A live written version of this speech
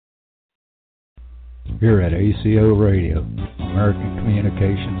here at ACO Radio, American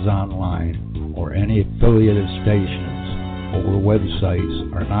Communications Online, or any affiliated stations or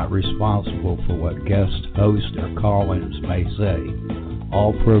websites are not responsible for what guest hosts or call-ins may say.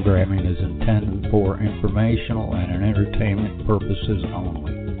 All programming is intended for informational and entertainment purposes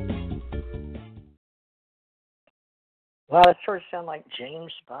only. Well, it sort of sounded like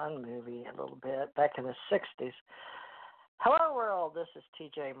James Bond movie a little bit back in the 60s. Hello, world. This is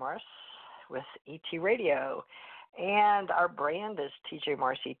TJ Morris with ET Radio. And our brand is TJ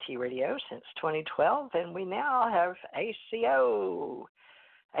Morris ET Radio since 2012. And we now have ACO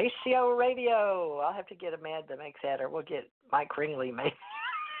Radio. I'll have to get a Mad to make that, or we'll get Mike Ringley maybe.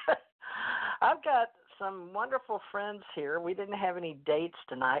 I've got some wonderful friends here. We didn't have any dates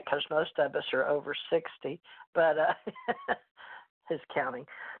tonight because most of us are over 60, but who's counting?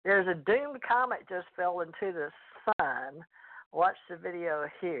 There's a doomed comet just fell into the sun. Watch the video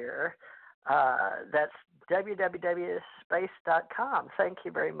here. That's www.space.com. Thank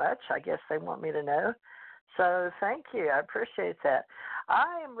you very much. I guess they want me to know. So thank you. I appreciate that.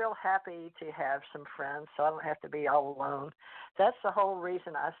 I am real happy to have some friends so I don't have to be all alone. That's the whole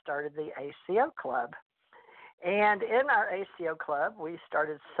reason I started the ACO Club. And in our ACO Club, we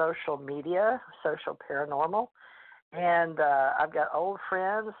started social media, social paranormal. And I've got old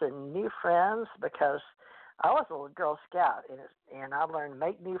friends and new friends because I was a little Girl Scout, and I learned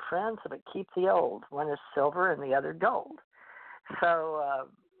make new friends but keep the old. One is silver and the other gold. So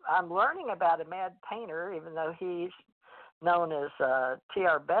I'm learning about a mad painter, even though he's known as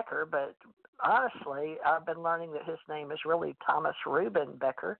T.R. Becker. But honestly, I've been learning that his name is really Thomas Reuben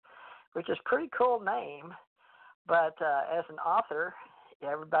Becker, which is a pretty cool name. But as an author,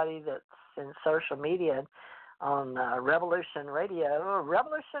 everybody that's in social media on Revolution Radio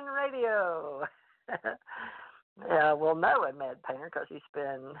will know a mad painter because he's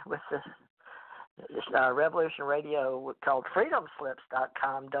been with this Revolution Radio called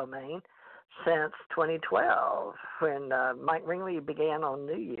freedomslips.com domain since 2012 when Mike Ringley began on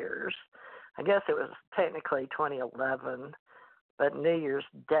New Year's. I guess it was technically 2011, but New Year's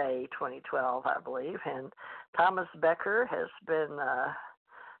Day 2012, I believe. And Thomas Becker has been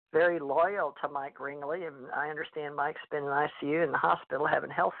very loyal to Mike Ringley, and I understand Mike's been in ICU in the hospital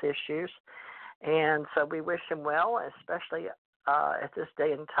having health issues. And so we wish him well, especially at this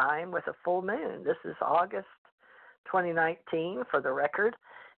day and time with a full moon. This is August 2019 for the record,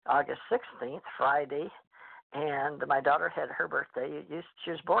 August 16th, Friday. And my daughter had her birthday.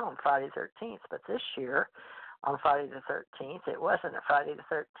 She was born on Friday the 13th, but this year on Friday the 13th, it wasn't a Friday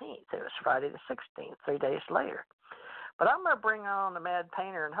the 13th. It was Friday the 16th, 3 days later. But I'm going to bring on the mad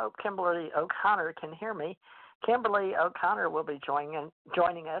painter and hope Kimberly O'Connor can hear me. Kimberly O'Connor will be joining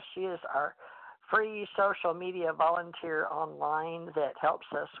us. She is our free social media volunteer online that helps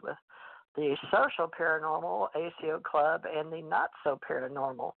us with the social paranormal ACO Club and the not so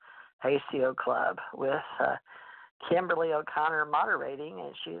paranormal ACO Club with Kimberly O'Connor moderating,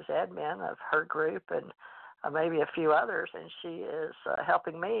 and she's admin of her group and maybe a few others, and she is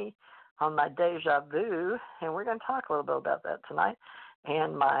helping me on my deja vu, and we're going to talk a little bit about that tonight,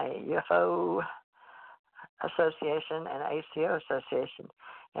 and my UFO Association and ACO Association.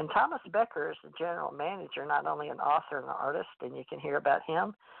 And Thomas Becker is the general manager, not only an author and an artist, and you can hear about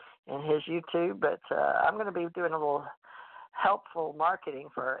him in his YouTube, but I'm going to be doing a little helpful marketing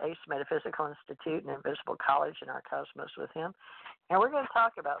for our Ace Metaphysical Institute and Invisible College and our Cosmos with him. And we're going to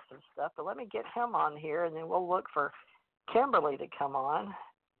talk about some stuff, but let me get him on here, and then we'll look for Kimberly to come on.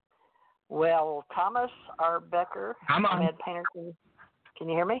 Well, Thomas R. Becker, Mad Painter, can you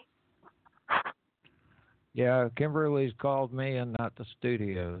hear me? Yeah, Kimberly's called me and not the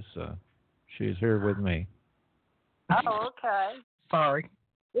studio, so she's here with me. Oh, okay. Sorry.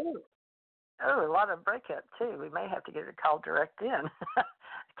 Ooh. Oh, a lot of breakup, too. We may have to get a call direct in.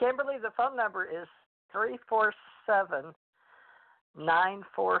 Kimberly, the phone number is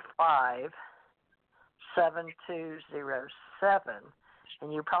 347-945-7207.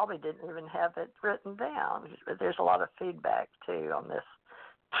 And you probably didn't even have it written down. But there's a lot of feedback, too, on this,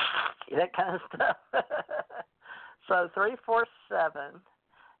 that kind of stuff. So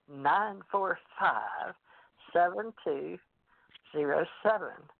 347-945-7207.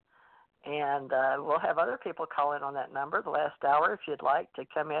 And we'll have other people call in on that number the last hour if you'd like to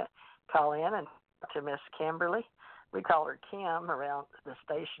call in and talk to Miss Kimberly. We call her Kim around the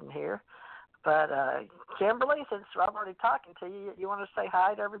station here. But Kimberly, since I'm already talking to you, you want to say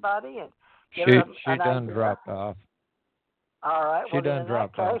hi to everybody? And she done dropped off. All right. She done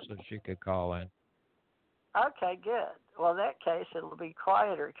dropped off so she could call in. Okay, good. Well, in that case, it'll be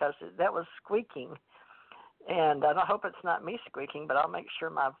quieter because that was squeaking. And I hope it's not me squeaking, but I'll make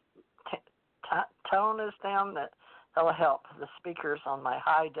sure my tone is down. That'll help the speakers on my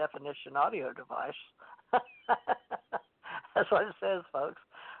high-definition audio device. That's what it says, folks.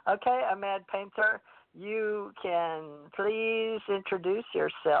 Okay, Mad Painter, you can please introduce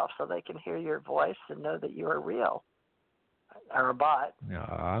yourself so they can hear your voice and know that you are real or a bot.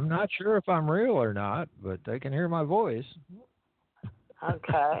 I'm not sure if I'm real or not, but they can hear my voice.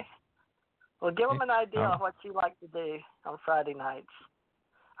 Okay. Well, give them an idea of what you like to do on Friday nights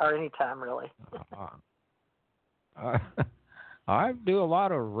or anytime, really. I do a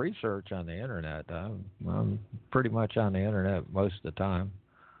lot of research on the internet. I'm pretty much on the internet most of the time.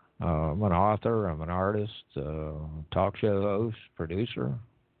 I'm an author. I'm an artist, talk show host, producer.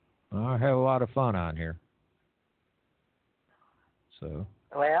 I have a lot of fun on here. So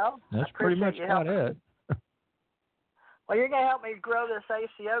that's pretty much about it. Well, you're going to help me grow this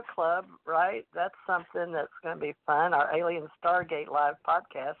ACO club, right? That's something that's going to be fun. Our Alien Stargate live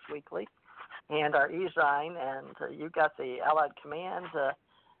podcast weekly, and our e-zine, and you've got the Allied Command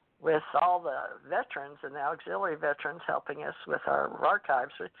with all the veterans and the auxiliary veterans helping us with our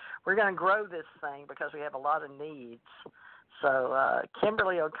archives. We're going to grow this thing because we have a lot of needs. So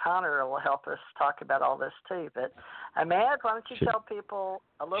Kimberly O'Connor will help us talk about all this too. But Ahmad, why don't you tell people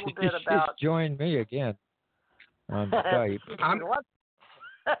a little bit about... She's joined me again on Skype.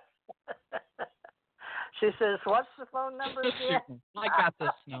 She says, what's the phone number again? I got this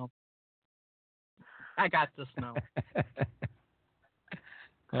now. I got this now.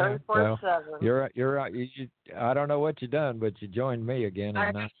 347. Well, you're right. I don't know what you done, but you joined me again.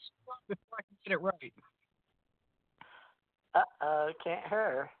 I can get it right. Can't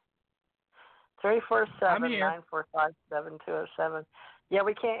hear. 347-945-7207. Yeah,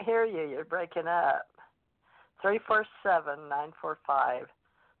 we can't hear you. You're breaking up. 347-945-7207.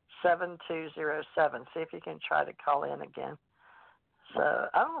 See if you can try to call in again. So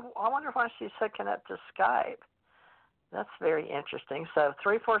I wonder why she's hooking up to Skype. That's very interesting. So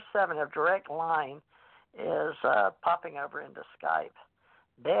 347, a direct line, is popping over into Skype.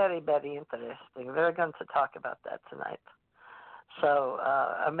 Very, very interesting. We're going to talk about that tonight. So,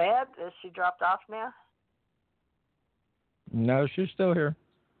 Ahmad, is she dropped off now? No, she's still here.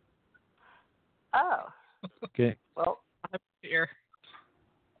 Oh. Okay. Well, I'm here.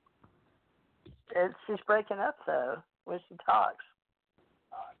 She's breaking up, though, when she talks.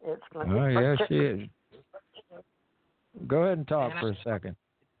 It's going to yeah, she is. Go ahead and talk for a second.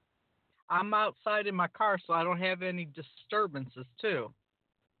 I'm outside in my car, so I don't have any disturbances, too.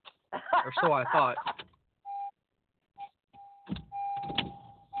 Or so I thought.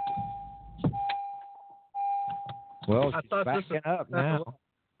 Well, she's backing up now.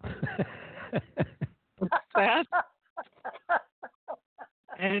 What's that?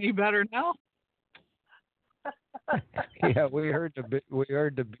 Any better now? Yeah, we heard the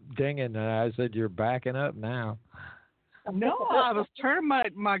dinging, and I said you're backing up now. No, I was turning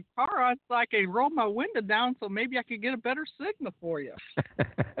my car on so I could roll my window down, so maybe I could get a better signal for you.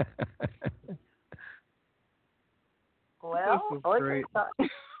 Well,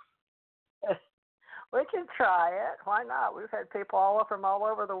 we can try it. Why not? We've had people from all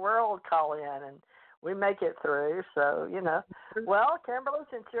over the world call in, and we make it through. So, Well, Kimberly,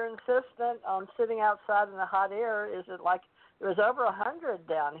 since you're insistent on sitting outside in the hot air, is it like it was over 100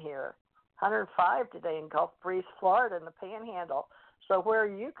 down here, 105 today in Gulf Breeze, Florida, in the Panhandle. So where are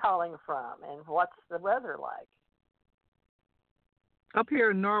you calling from, and what's the weather like? Up here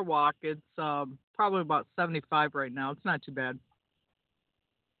in Norwalk, it's probably about 75 right now. It's not too bad.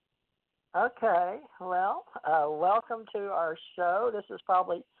 Okay, well, welcome to our show. This is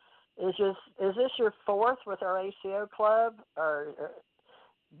probably is this your fourth with our ACO club, or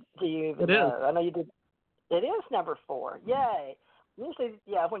do you even know? I know you did. It is number 4. Yay! Usually,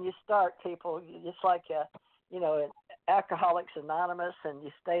 when you start, people, it's like Alcoholics Anonymous, and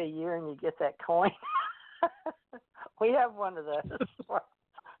you stay a year and you get that coin. We have one of those for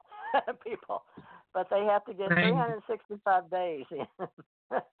people, but they have to get 365 days in.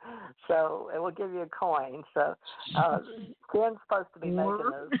 So it will give you a coin. So Ken's supposed to be making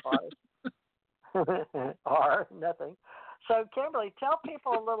those bars. Or nothing. So Kimberly, tell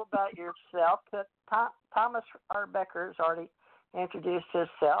people a little about yourself. Thomas Arbecker's already introduced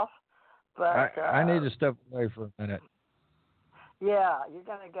himself. But I need to step away for a minute. Yeah, you're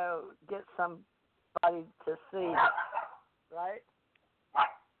going to go get somebody to see, right?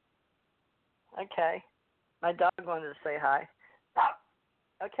 Okay. My dog wanted to say hi.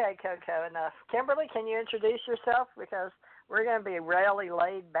 Okay, Coco, enough. Kimberly, can you introduce yourself? Because we're going to be really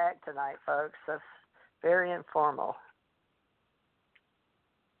laid back tonight, folks. So very informal.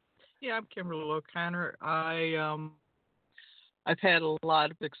 Yeah, I'm Kimberly O'Connor. I I've had a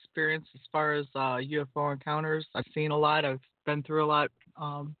lot of experience as far as UFO encounters. I've seen a lot. I've been through a lot.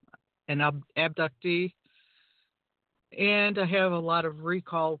 An abductee, and I have a lot of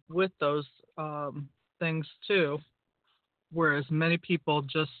recall with those things too. Whereas many people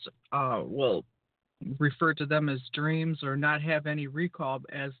just will refer to them as dreams or not have any recall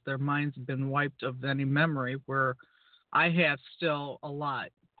as their mind's been wiped of any memory, where I have still a lot.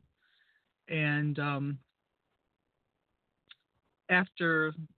 And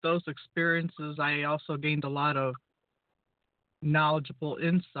after those experiences, I also gained a lot of knowledgeable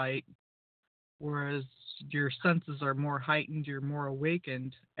insight, whereas your senses are more heightened, you're more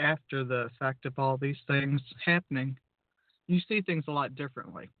awakened after the effect of all these things happening. You see things a lot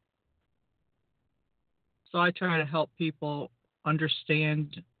differently. So I try to help people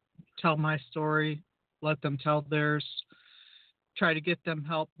understand, tell my story, let them tell theirs, try to get them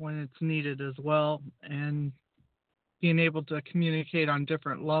help when it's needed as well, and being able to communicate on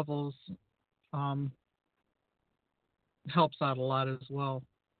different levels helps out a lot as well.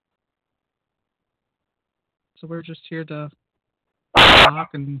 So we're just here to talk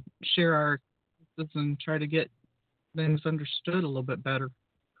and share our experiences and try to get things understood a little bit better.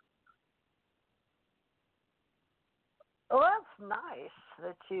 Well, that's nice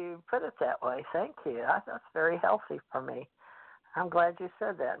that you put it that way. Thank you. That's very healthy for me. I'm glad you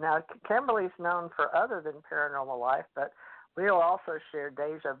said that. Now, Kimberly's known for other than paranormal life, but we'll also share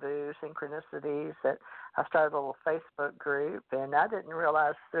deja vu, synchronicities. That I started a little Facebook group, and I didn't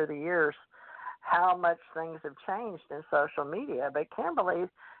realize through the years how much things have changed in social media. But Kimberly,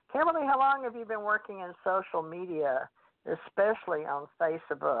 how long have you been working in social media, especially on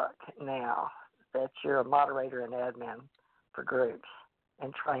Facebook now that you're a moderator and admin for groups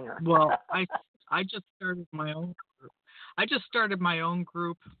and trainer? Well, I just started my own group. I just started my own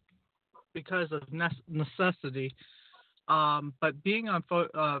group because of necessity. But being on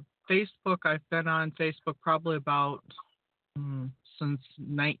Facebook, I've been on Facebook probably about since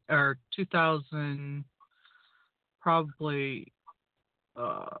 2000, probably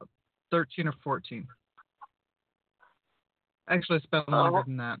 13 or 14. Actually, it's been longer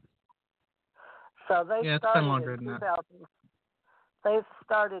than that. So they it's started been longer in than 2000. that. They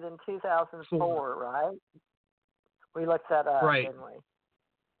started in 2004, right? We looked that up, right. didn't we?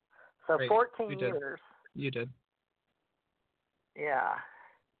 So right. 14 years. You did. Yeah.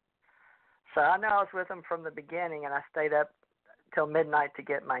 So I know I was with them from the beginning, and I stayed up till midnight to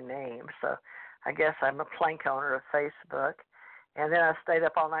get my name. So I guess I'm a plank owner of Facebook. And then I stayed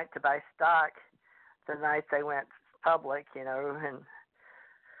up all night to buy stock the night they went public, and I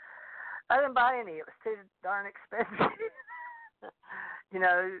didn't buy any. It was too darn expensive,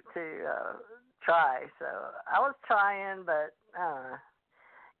 to try. So I was trying, but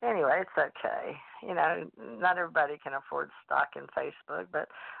anyway, it's okay. Not everybody can afford stock in Facebook, but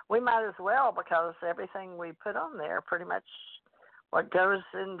we might as well, because everything we put on there, pretty much what goes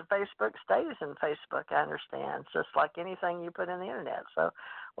into Facebook stays in Facebook, I understand. It's just like anything you put in the internet. So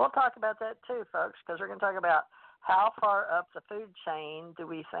we'll talk about that too, folks, because we're going to talk about how far up the food chain do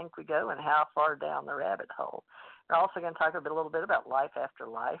we think we go and how far down the rabbit hole. We're also going to talk a little bit about life after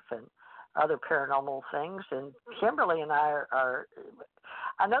life and other paranormal things. And Kimberly and I are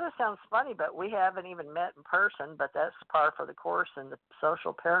I know this sounds funny, but we haven't even met in person, but that's par for the course in the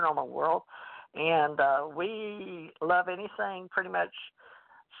social paranormal world. And we love anything pretty much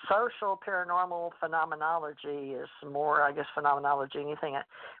social paranormal phenomenology is more, I guess, phenomenology, anything,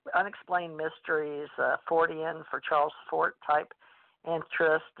 unexplained mysteries, Fortean for Charles Fort type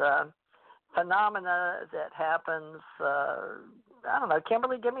interest, phenomena that happens. I don't know.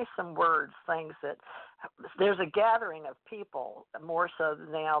 Kimberly, give me some words, things that there's a gathering of people more so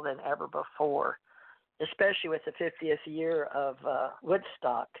now than ever before, especially with the 50th year of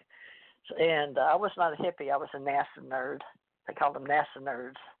Woodstock. And I was not a hippie. I was a NASA nerd. They called them NASA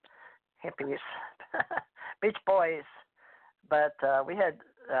nerds, hippies, Beach Boys. But we had,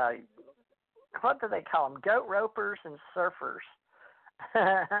 what do they call them, goat ropers and surfers,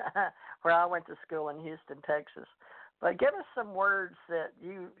 where I went to school in Houston, Texas. But give us some words that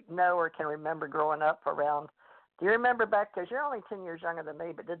you know or can remember growing up around. Do you remember back, because you're only 10 years younger than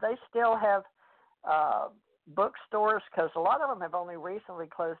me, but did they still have bookstores? Because a lot of them have only recently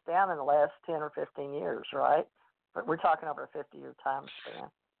closed down in the last 10 or 15 years, right? But we're talking over a 50-year time span.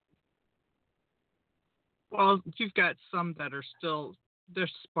 Well, you've got some that are still, they're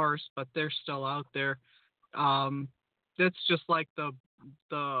sparse, but they're still out there. That's just like the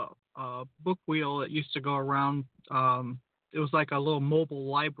book wheel that used to go around. It was like a little mobile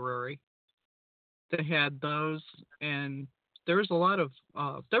library. They had those, and There was a lot of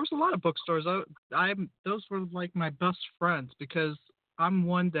bookstores. Those were like my best friends because I'm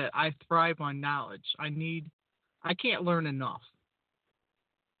one that I thrive on knowledge. I can't learn enough.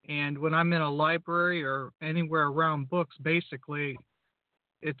 And when I'm in a library or anywhere around books, basically,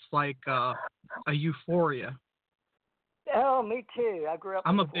 it's like a euphoria. Oh, me too. I grew up in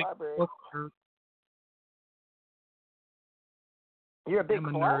I'm a the big library. book nerd. You're a big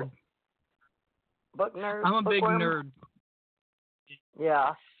I'm a what? nerd. Book nerd? I'm a big Bookworm? nerd.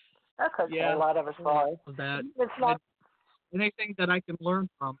 Yeah. That's okay. Yeah. A lot of us are. That It's not. anything that I can learn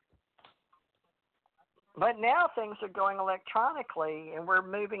from. But now things are going electronically, and we're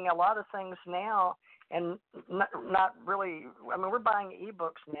moving a lot of things now, and not really. I mean, we're buying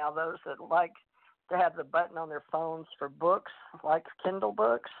ebooks now. Those that like to have the button on their phones for books, like Kindle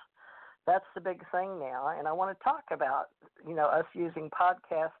books. That's the big thing now, and I want to talk about us using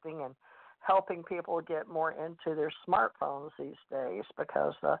podcasting and helping people get more into their smartphones these days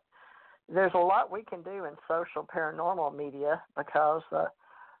because there's a lot we can do in social paranormal media because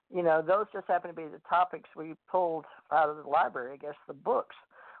those just happen to be the topics we pulled out of the library, I guess, the books.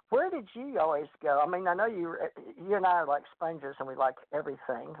 Where did you always go? I mean, I know you and I are like sponges and we like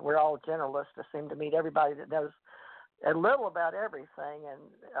everything. We're all generalists to seem to meet everybody that knows a little about everything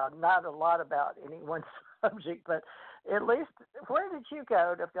and not a lot about any one subject, but at least where did you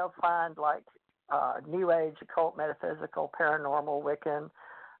go to go find like New Age, occult, metaphysical, paranormal, Wiccan,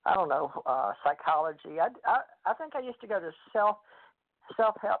 I don't know, psychology? I think I used to go to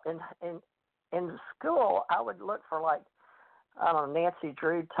self-help in school. I would look for like, I don't know, Nancy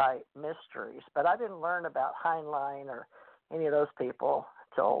Drew type mysteries, but I didn't learn about Heinlein or any of those people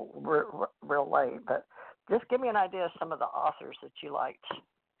till real late. But just give me an idea of some of the authors that you liked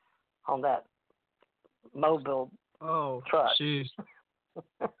on that mobile truck. Oh, jeez.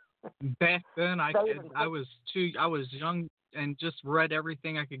 Back then, I was young and just read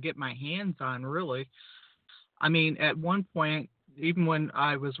everything I could get my hands on. Really, I mean, at one point, even when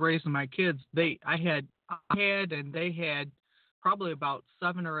I was raising my kids, I had and they had probably about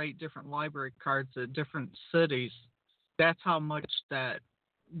 7 or 8 different library cards at different cities. That's how much that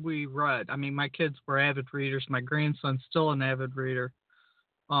we read. I mean, my kids were avid readers. My grandson's still an avid reader.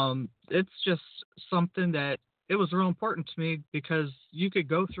 It's just something that it was real important to me because you could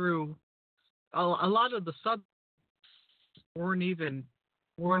go through a lot of the subjects weren't even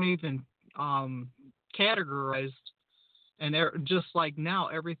categorized, and just like now,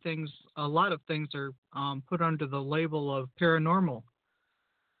 a lot of things are put under the label of paranormal,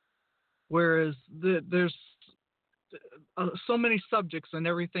 whereas there's so many subjects and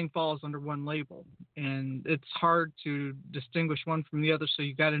everything falls under one label, and it's hard to distinguish one from the other, so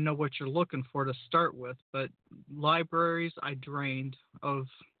you got to know what you're looking for to start with. But libraries, I drained of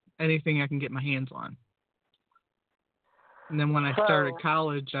anything I can get my hands on. And then when I started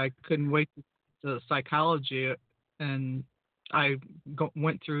college, I couldn't wait to psychology, and I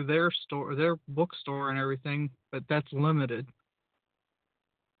went through their bookstore and everything, but that's limited.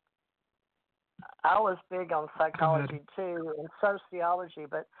 I was big on psychology too and sociology,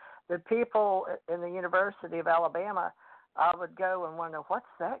 but the people in the University of Alabama, I would go and wonder, what's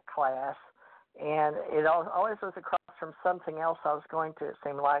that class? And it always was across from something else I was going to, it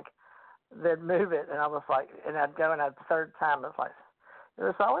seemed like. They'd move it, and I was like, and I'd go, and the third time, it was like, it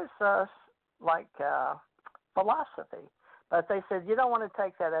was always philosophy. But they said, you don't want to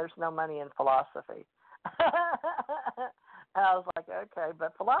take that, there's no money in philosophy. And I was like, okay,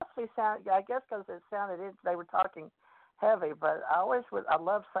 but philosophy sounded, I guess because they were talking heavy, but I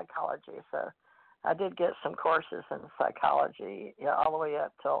love psychology, so I did get some courses in psychology, all the way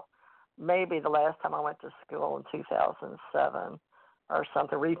up till maybe the last time I went to school in 2007 or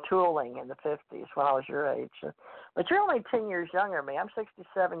something, retooling in the 50s when I was your age. But you're only 10 years younger than me. I'm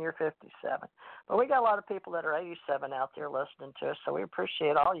 67, you're 57. But we got a lot of people that are 87 out there listening to us, so we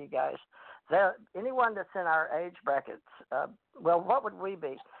appreciate all you guys. Anyone that's in our age brackets, what would we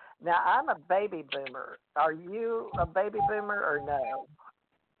be? Now, I'm a baby boomer. Are you a baby boomer or no?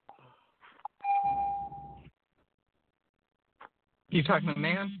 You talking to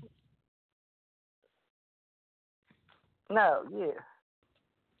man? No, you.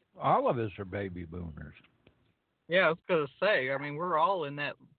 All of us are baby boomers. Yeah, I was going to say, I mean, we're all in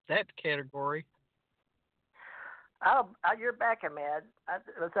that category. Oh, you're back, Ahmed.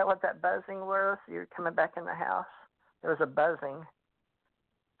 Was that what that buzzing was? You're coming back in the house? There was a buzzing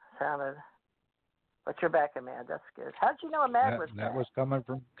sounded. But you're back, Ahmed. That's good. How'd you know Ahmed was back? That was coming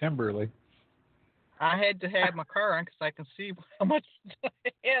from Kimberly. I had to have my car on because I can see how much I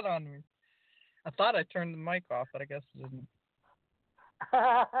had on me. I thought I turned the mic off, but I guess it didn't.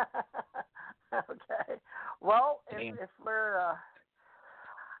 Okay. Well, if we're,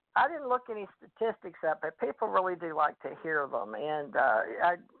 I didn't look any statistics up, but people really do like to hear them. And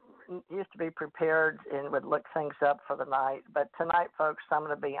I used to be prepared and would look things up for the night. But tonight, folks, I'm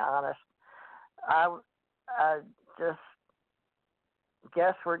going to be honest. I just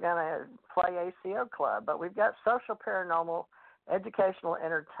guess we're going to play ACO Club. But we've got social, paranormal, educational,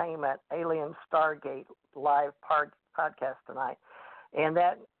 entertainment, Alien Stargate live podcast tonight. And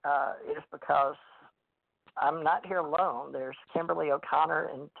that is because I'm not here alone. There's Kimberly O'Connor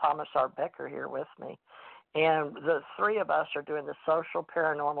and Thomas R. Becker here with me. And the three of us are doing the Social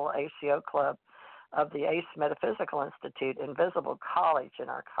Paranormal ACO Club of the Ace Metaphysical Institute, Invisible College in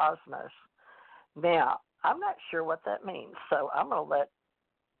our cosmos. Now, I'm not sure what that means, so I'm going to let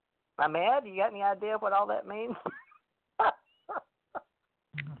Ahmed, you got any idea what all that means?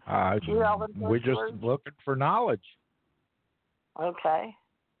 We're just looking for knowledge. Okay.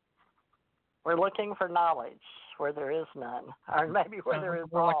 We're looking for knowledge where there is none, or maybe where there is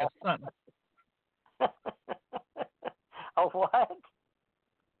more all. like a sentence. A what?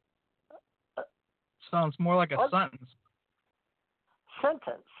 Sounds more like a sentence.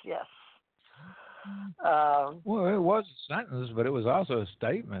 Sentence, yes. Well, it was a sentence, but it was also a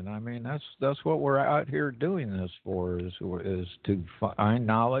statement. I mean, that's what we're out here doing this for, is to find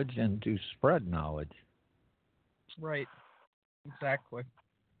knowledge and to spread knowledge. Right. Exactly.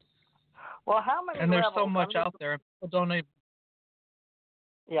 Well, how many and there's levels? so much out there. People don't even...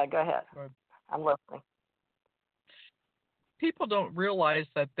 Yeah, go ahead. Go ahead. I'm listening. People don't realize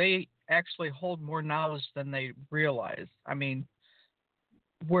that they actually hold more knowledge than they realize. I mean,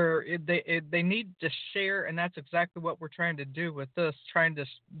 where they need to share, and that's exactly what we're trying to do with this, trying to,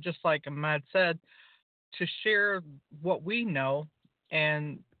 just like Ahmad said, to share what we know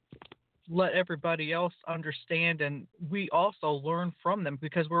and let everybody else understand, and we also learn from them,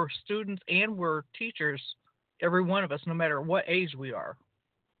 because we're students and we're teachers, every one of us, no matter what age we are.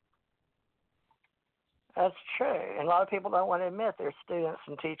 That's true. And a lot of people don't want to admit they're students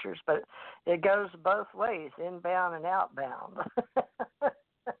and teachers, but it goes both ways, inbound and outbound.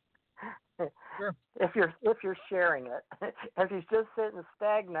 Sure. If you're sharing it. If you just sit and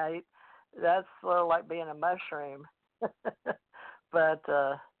stagnate, that's sort of like being a mushroom. But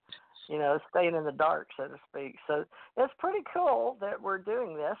staying in the dark, so to speak. So it's pretty cool that we're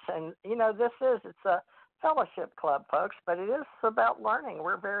doing this. And, it's a fellowship club, folks, but it is about learning.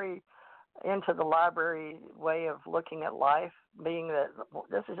 We're very into the library way of looking at life, being that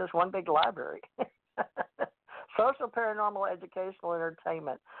this is just one big library. Social, paranormal, educational,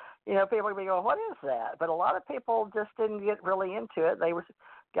 entertainment. People will be going, what is that? But a lot of people just didn't get really into it. They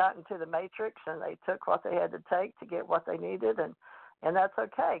got into the matrix, and they took what they had to take to get what they needed, and that's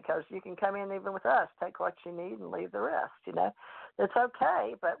okay, because you can come in even with us, take what you need and leave the rest, It's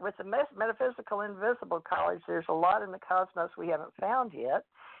okay, but with the Metaphysical Invisible College, there's a lot in the cosmos we haven't found yet,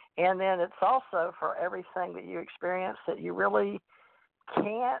 and then it's also for everything that you experience that you really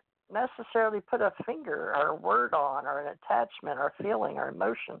can't necessarily put a finger or a word on, or an attachment or feeling or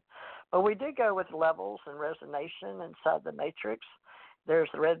emotion. But we do go with levels and resonation inside the matrix. There's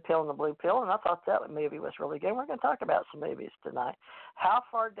the red pill and the blue pill, and I thought that movie was really good. We're going to talk about some movies tonight. How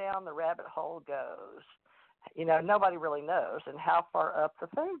far down the rabbit hole goes, nobody really knows, and how far up the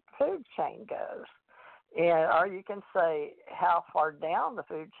food chain goes. Or you can say how far down the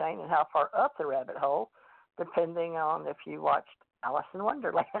food chain and how far up the rabbit hole, depending on if you watched Alice in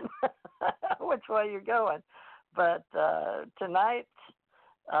Wonderland, which way you're going. But tonight,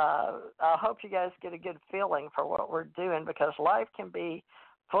 I hope you guys get a good feeling for what we're doing, because life can be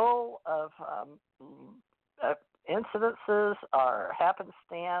full of incidences or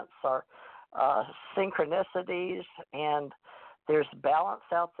happenstance or synchronicities, and there's balance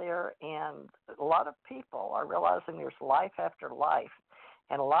out there, and a lot of people are realizing there's life after life,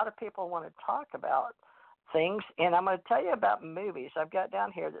 and a lot of people want to talk about things. And I'm going to tell you about movies. I've got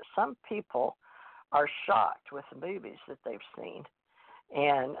down here that some people are shocked with the movies that they've seen.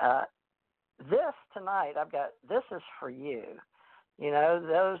 And this tonight, this is for you,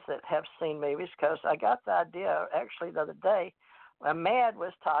 those that have seen movies, because I got the idea actually the other day. Ahmad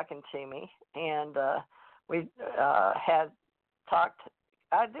was talking to me, and we had talked.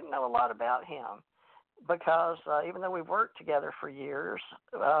 I didn't know a lot about him, because even though we've worked together for years,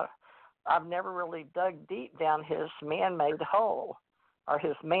 I've never really dug deep down his man-made hole, or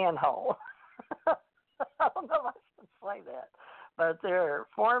his manhole. I don't know if I should say that. But there are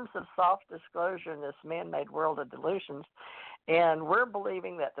forms of soft disclosure in this man-made world of delusions, and we're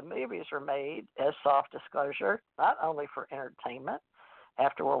believing that the movies are made as soft disclosure, not only for entertainment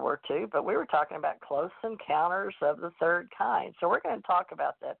after World War II, but we were talking about close encounters of the third kind. So we're going to talk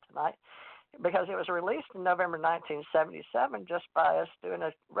about that tonight. because it was released in November 1977 just by us doing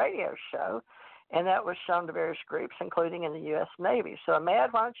a radio show, and that was shown to various groups, including in the U.S. Navy. So,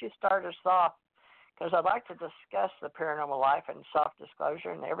 Ahmed, why don't you start us off, because I'd like to discuss the paranormal life and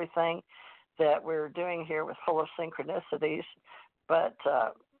self-disclosure and everything that we're doing here with Full of Synchronicities. But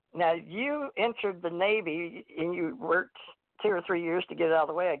now you entered the Navy, and you worked 2 or 3 years to get it out of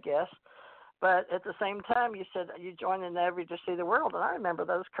the way, I guess. But at the same time, you said you joined the Navy to see the world, and I remember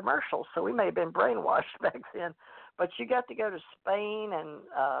those commercials, so we may have been brainwashed back then. But you got to go to Spain and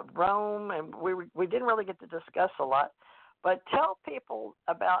Rome, and we didn't really get to discuss a lot. But tell people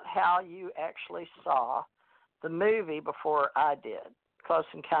about how you actually saw the movie before I did, Close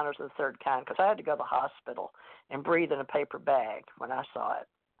Encounters of the Third Kind, because I had to go to the hospital and breathe in a paper bag when I saw it.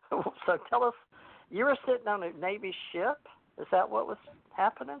 So tell us, you were sitting on a Navy ship? Is that what was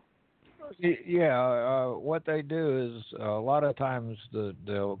happening? Yeah, what they do is a lot of times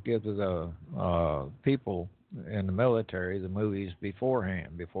they'll give the people in the military the movies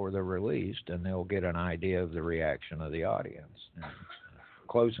beforehand, before they're released, and they'll get an idea of the reaction of the audience. And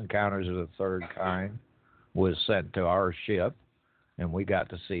Close Encounters of the Third Kind was sent to our ship, and we got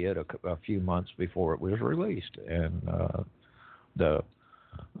to see it a few months before it was released. And the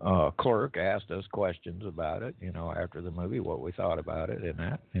clerk asked us questions about it, after the movie, what we thought about it and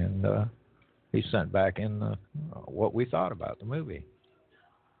that. And he sent back in what we thought about the movie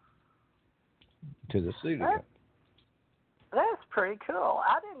to the studio. That's pretty cool.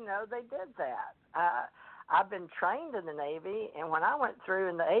 I didn't know they did that. I've been trained in the Navy, and when I went through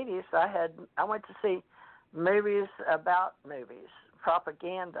in the 80s, I went to see movies about movies,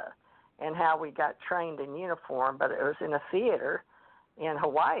 propaganda, and how we got trained in uniform, but it was in a theater in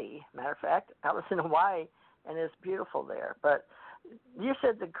Hawaii. Matter of fact, I was in Hawaii, and it's beautiful there. But you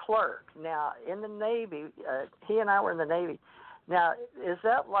said the clerk. Now, in the Navy, he and I were in the Navy. Now, is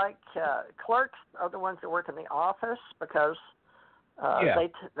that like clerks are the ones that work in the office because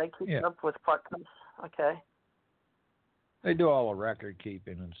they keep up with what comes? Okay. They do all the record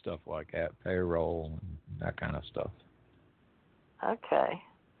keeping and stuff like that, payroll and that kind of stuff. Okay.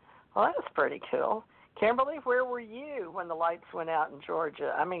 Well, that's pretty cool. Kimberly, where were you when the lights went out in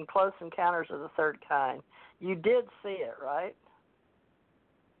Georgia? I mean, Close Encounters of the Third Kind. You did see it, right?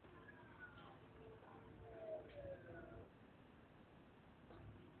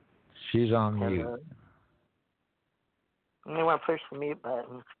 She's on mute. You want to push the mute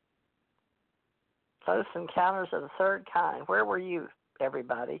button. Close Encounters of the Third Kind. Where were you,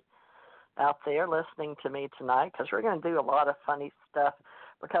 everybody, out there listening to me tonight? Because we're going to do a lot of funny stuff.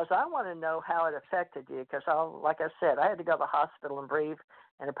 Because I want to know how it affected you. Because, like I said, I had to go to the hospital and breathe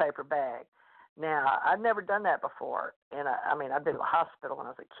in a paper bag. Now, I've never done that before. And I've been to the hospital when I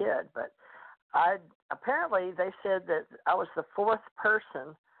was a kid. But apparently they said that I was the fourth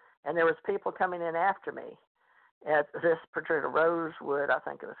person, and there was people coming in after me at this particular Rosewood, I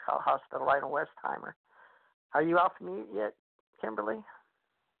think it was called, hospital right in Westheimer. Are you off mute yet, Kimberly?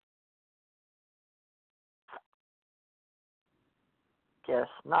 Guess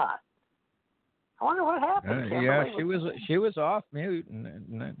not. I wonder what happened, Kimberly. Yeah, she was off mute, and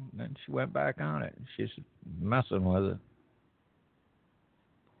then she went back on it. She's messing with it.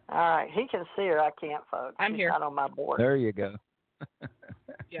 All right. He can see her. I can't, folks. I'm here. She's not on my board. There you go.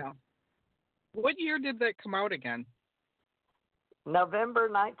 Yeah. What year did that come out again? November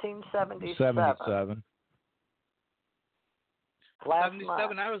 1977. 77. Last 77,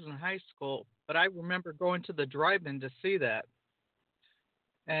 month. I was in high school, but I remember going to the drive-in to see that.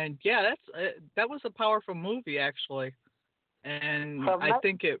 And yeah, that was a powerful movie actually. And I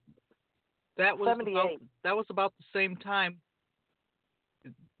think that was about the same time.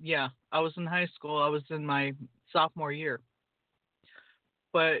 Yeah, I was in high school. I was in my sophomore year.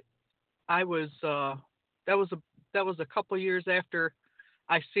 But I was that was a couple years after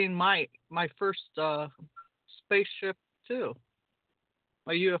I seen my first spaceship too.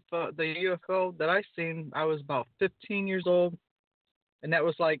 A UFO, the UFO that I seen, I was about 15 years old, and that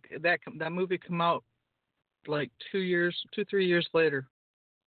was like that movie come out like 3 years later.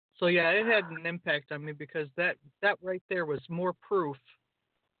 So yeah, it had an impact on me because that right there was more proof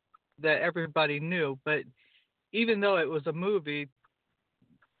that everybody knew. But even though it was a movie,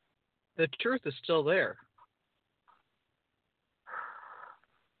 the truth is still there.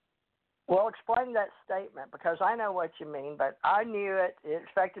 Well, explain that statement, because I know what you mean, but I knew it. It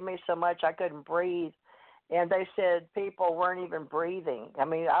affected me so much I couldn't breathe. And they said people weren't even breathing. I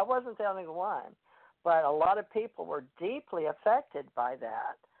mean, I wasn't the only one, but a lot of people were deeply affected by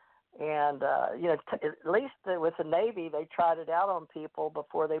that. And, at least with the Navy, they tried it out on people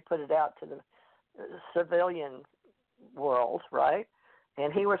before they put it out to the civilian world, right?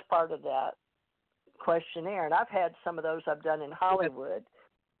 And he was part of that questionnaire, and I've had some of those I've done in Hollywood.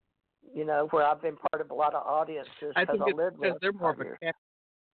 You know, where I've been part of a lot of audiences I because think I it's lived because there. they're more of a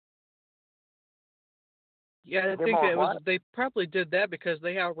yeah. I They're think more that was what? they probably did that because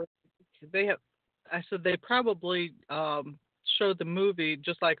they have. I said they probably showed the movie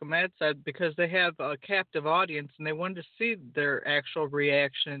just like Matt said because they have a captive audience and they wanted to see their actual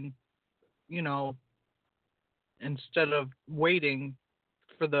reaction. You know, instead of waiting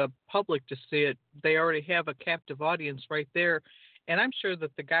for the public to see it, they already have a captive audience right there. And I'm sure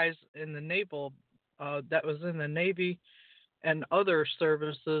that the guys in the naval, that was in the Navy and other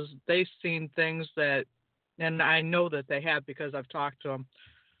services, they've seen things that, and I know that they have because I've talked to them,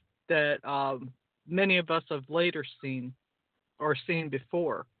 that many of us have later seen or seen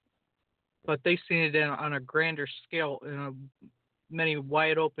before. But they've seen it on a grander scale in many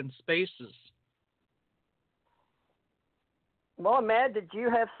wide open spaces. Well, Matt, did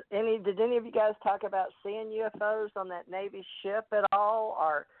any of you guys talk about seeing UFOs on that Navy ship at all?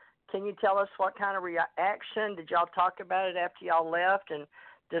 Or can you tell us what kind of reaction? Did y'all talk about it after y'all left and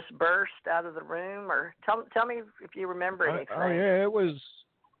dispersed out of the room? Or tell me if you remember anything. Oh yeah, it was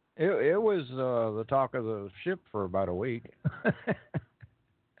the talk of the ship for about a week.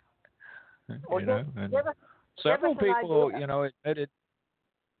 Well, several people,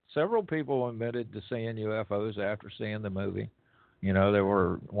 admitted to seeing UFOs after seeing the movie. You know, they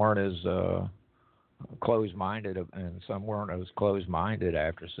weren't as closed-minded, and some weren't as closed-minded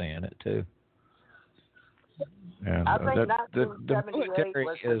after seeing it too. And I think the military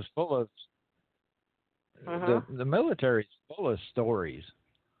is full of the military is full of stories.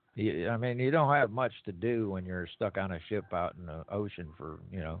 I mean, you don't have much to do when you're stuck on a ship out in the ocean for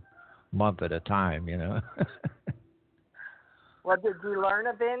a month at a time. Well, did you learn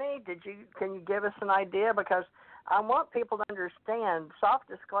of any? Can you give us an idea? Because I want people to understand soft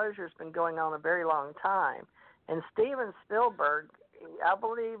disclosure has been going on a very long time. And Steven Spielberg, I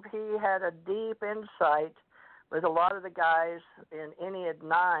believe he had a deep insight with a lot of the guys in Ennead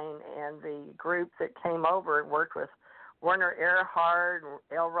 9 and the group that came over and worked with Werner Erhard,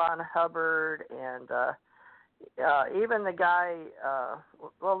 L. Ron Hubbard, and even the guy,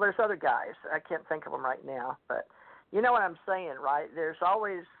 well, there's other guys. I can't think of them right now, but you know what I'm saying, right? There's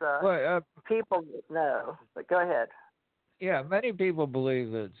always people that know, but go ahead. Yeah, many people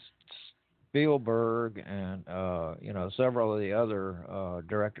believe that Spielberg and several of the other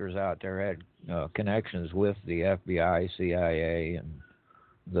directors out there had connections with the FBI, CIA, and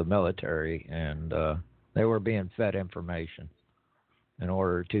the military, and they were being fed information in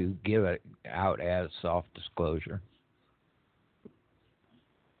order to give it out as soft disclosure.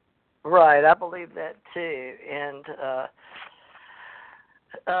 Right, I believe that too, and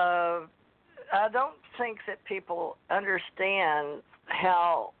I don't think that people understand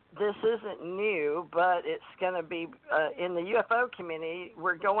how this isn't new, but it's going to be in the UFO community.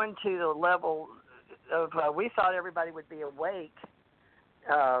 We're going to the level of we thought everybody would be awake,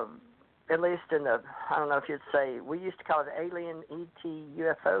 at least in the, I don't know if you'd say, we used to call it the alien ET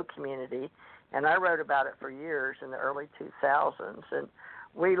UFO community, and I wrote about it for years in the early 2000s, and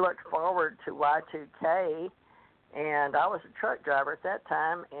we looked forward to Y2K, and I was a truck driver at that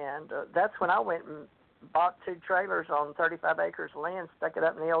time, and that's when I went and bought 2 trailers on 35 acres of land, stuck it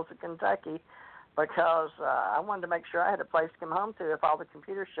up in the hills of Kentucky, because I wanted to make sure I had a place to come home to if all the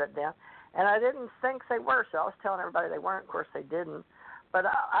computers shut down. And I didn't think they were, so I was telling everybody they weren't. Of course, they didn't. But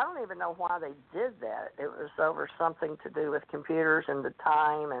I don't even know why they did that. It was over something to do with computers and the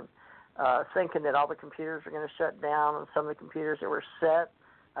time, and thinking that all the computers were going to shut down, and some of the computers that were set,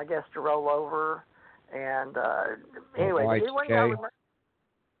 I guess, to roll over. And anyway, did anyone of y'all remember?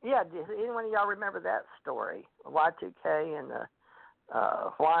 Yeah, does anyone of y'all remember that story, Y2K, and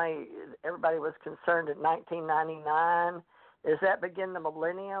why everybody was concerned in 1999? Is that begin the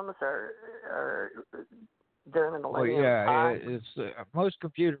millenniums or during the millennium? Well, yeah, it's most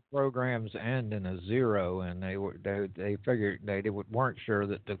computer programs end in a 0, and they figured they weren't sure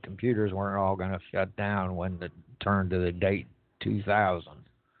that the computers weren't all going to shut down when it turned to the date 2000,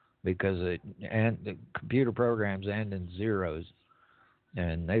 because the computer programs end in zeros,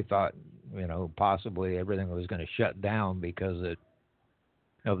 and they thought possibly everything was going to shut down because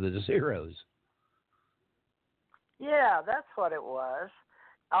of the zeros. Yeah, that's what it was.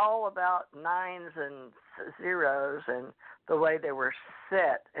 All about 9s and 0s and the way they were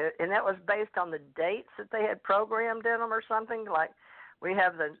set. And that was based on the dates that they had programmed in them or something? Like we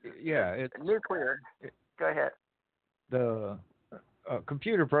have the nuclear. Go ahead. The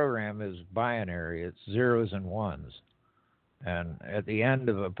computer program is binary. It's 0s and 1s. And at the end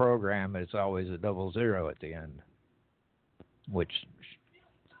of a program, it's always a 00 at the end, which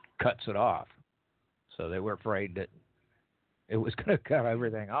cuts it off. So they were afraid that it was going to cut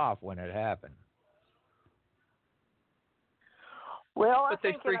everything off when it happened. Well, But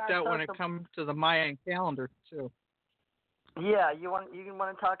they freaked out when it comes to the Mayan calendar too. Yeah, you want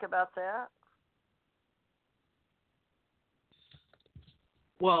to talk about that?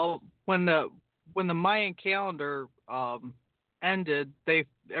 Well, when the Mayan calendar ended,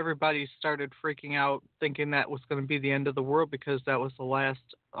 everybody started freaking out, thinking that was going to be the end of the world because that was the last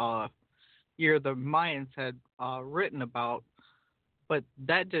year the Mayans had written about. But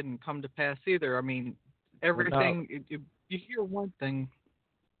that didn't come to pass either. I mean, everything you hear one thing.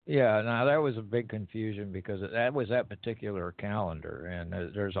 Yeah, now that was a big confusion because that was that particular calendar,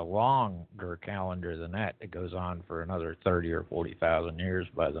 and there's a longer calendar than that goes on for another 30 or 40,000 years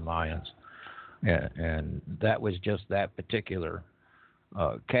by the Mayans. Yeah, and that was just that particular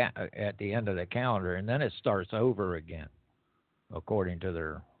at the end of the calendar, and then it starts over again, according to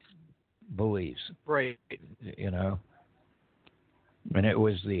their beliefs. Right. You know, and it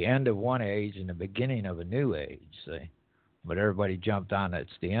was the end of one age and the beginning of a new age. See, but everybody jumped on it's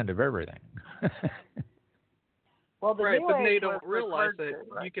the end of everything. Well, the right, new but age they don't was realize referred that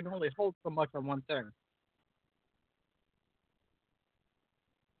to, right? you can only hold so much on one thing.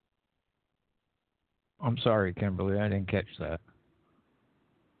 I'm sorry, Kimberly, I didn't catch that.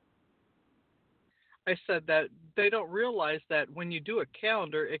 I said that they don't realize that when you do a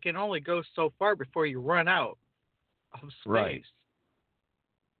calendar, it can only go so far before you run out of space. Right.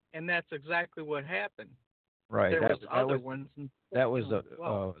 And that's exactly what happened. Right. There was other ones. That was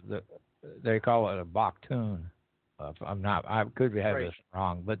they call it a Baktun. I could have this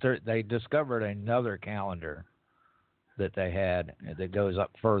wrong, but they discovered another calendar that they had that goes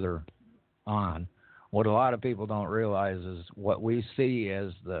up further on. What a lot of people don't realize is what we see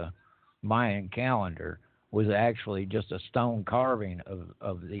as the Mayan calendar was actually just a stone carving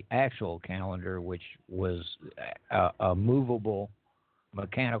of the actual calendar, which was a movable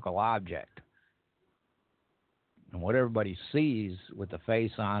mechanical object. And what everybody sees with the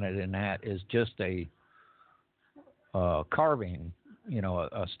face on it and that is just a carving,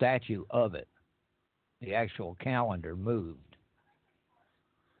 a statue of it. The actual calendar moved.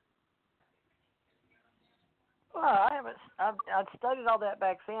 Well, I've studied all that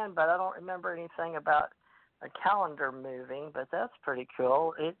back then, but I don't remember anything about a calendar moving. But that's pretty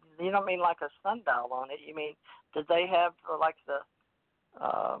cool. You don't mean like a sundial on it? You mean did they have like the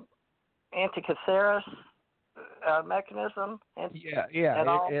Antikythera mechanism? Yeah.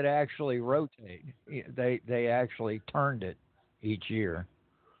 It actually rotated. They actually turned it each year,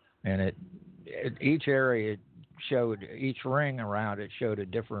 and each area showed, each ring around it showed a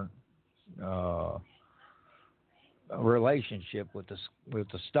different relationship with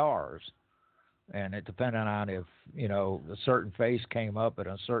the stars, and it depended on if a certain face came up at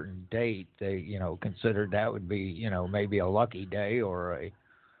a certain date. They considered that would be maybe a lucky day or a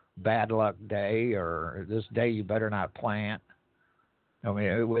bad luck day, or this day you better not plant. I mean,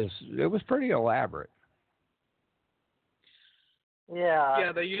 it was pretty elaborate. Yeah.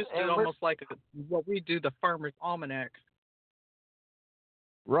 Yeah, they used it almost like what we do, the Farmer's Almanac.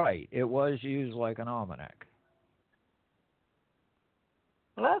 Right. It was used like an almanac.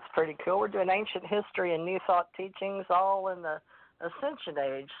 That's pretty cool. We're doing ancient history and new thought teachings all in the Ascension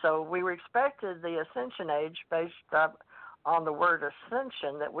Age. So we expected the Ascension Age based on the word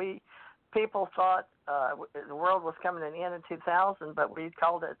ascension, that people thought the world was coming to an end in 2000, but we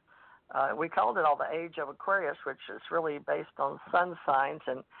called it all the Age of Aquarius, which is really based on sun signs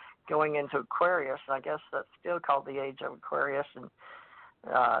and going into Aquarius. And I guess that's still called the Age of Aquarius. And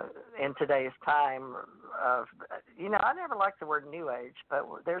in today's time, I never liked the word New Age, but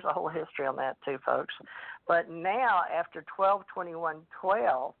there's a whole history on that too, folks. But now, after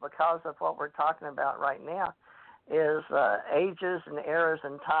 12/21/12, because of what we're talking about right now, is ages and eras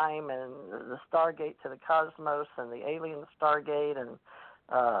in time, and the Stargate to the cosmos, and the alien Stargate, and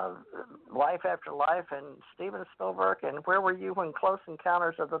Life After Life, and Steven Spielberg, and Where Were You When Close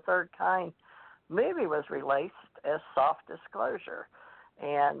Encounters of the Third Kind movie was released as soft disclosure.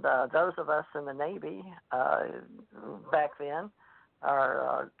 And those of us in the Navy back then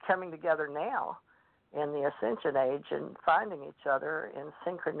are coming together now in the Ascension Age and finding each other in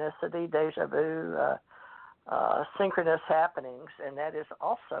synchronicity, deja vu, synchronous happenings, and that is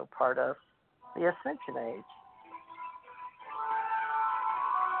also part of the Ascension Age.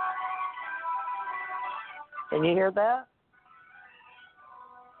 Can you hear that?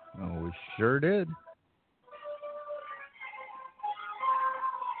 Oh, we sure did.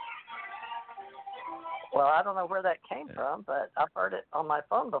 Well, I don't know where that came from, but I've heard it on my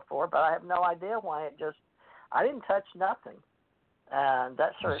phone before, but I have no idea why I didn't touch nothing. And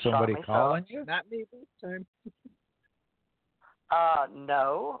that sort of somebody shocked me. calling you? Not me this time.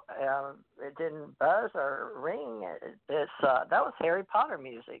 No, it didn't buzz or ring. That was Harry Potter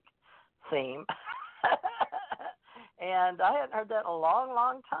music theme. And I hadn't heard that in a long,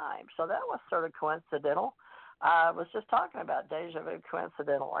 long time. So that was sort of coincidental. I was just talking about deja vu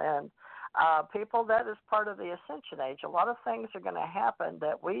coincidental. And people, that is part of the ascension age. A lot of things are going to happen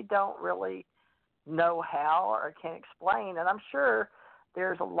that we don't really know how or can explain. And I'm sure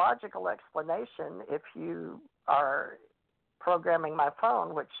there's a logical explanation if you are programming my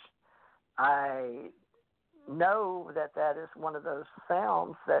phone, which I know that is one of those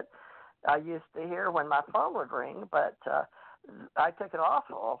sounds that I used to hear when my phone would ring, but I took it off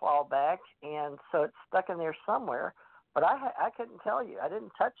a while back, and so it's stuck in there somewhere. But I couldn't tell you. I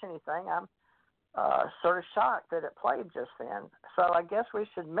didn't touch anything. I'm sort of shocked that it played just then. So I guess we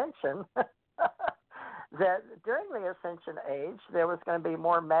should mention that during the Ascension Age, there was going to be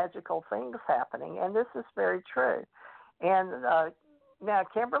more magical things happening, and this is very true. And now,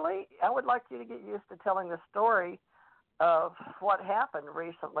 Kimberly, I would like you to get used to telling the story of what happened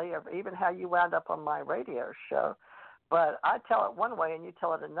recently, or even how you wound up on my radio show. But I tell it one way and you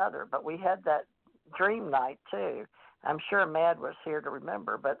tell it another. But we had that dream night too. I'm sure Mad was here to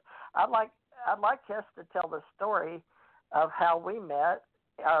remember. But I'd like us to tell the story of how we met,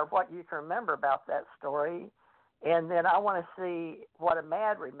 or what you can remember about that story, and then I want to see what a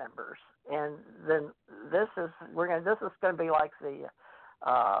Mad remembers. And then this is going to be like the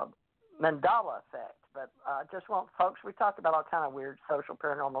Mandela effect. But just want folks, we talked about all kind of weird social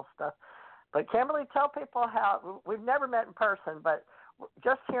paranormal stuff. But Kimberly, tell people how we've never met in person, but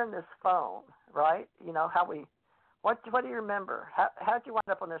just hearing this phone, right? You know how what do you remember? How'd you wind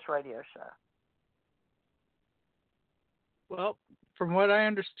up on this radio show? Well, from what I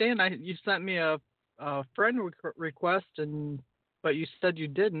understand, you sent me a friend request, but you said you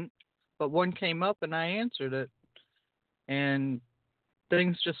didn't. But one came up and I answered it, and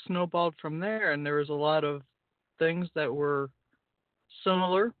things just snowballed from there. And there was a lot of things that were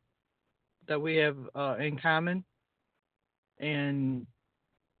similar that we have in common, and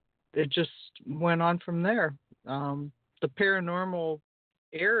it just went on from there. The paranormal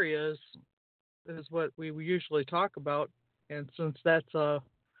areas is what we usually talk about. And since that's the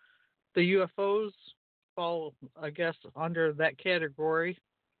UFOs fall, I guess, under that category,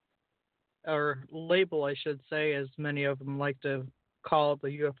 or label, I should say, as many of them like to call the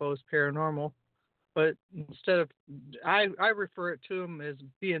UFOs paranormal. But instead of, I refer it to them as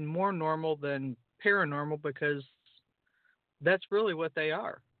being more normal than paranormal, because that's really what they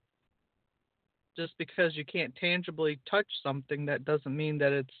are. Just because you can't tangibly touch something, that doesn't mean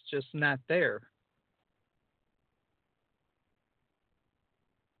that it's just not there.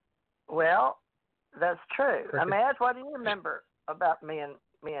 Well, that's true. Imad, what do you remember about me and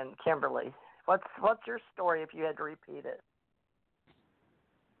Kimberly? What's your story if you had to repeat it?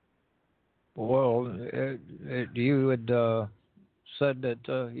 Well, you had said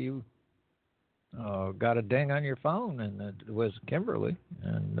that you got a ding on your phone, and it was Kimberly,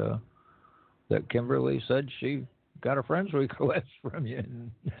 and that Kimberly said she got a friend's request from you.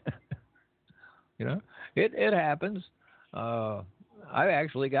 And you know, it happens. I've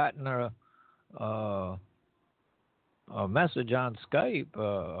actually gotten a message on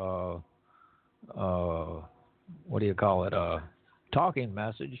Skype. What do you call it? A talking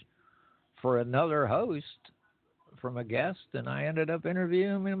message for another host from a guest, and I ended up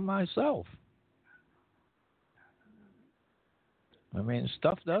interviewing him myself. I mean,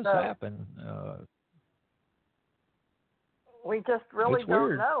 stuff does happen. We just really don't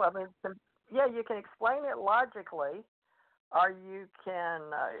weird. know. I mean, yeah, you can explain it logically, or you can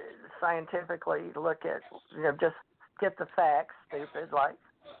scientifically look at, just get the facts, stupid, like,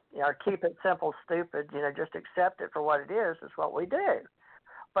 or keep it simple, stupid, just accept it for what it is what we do.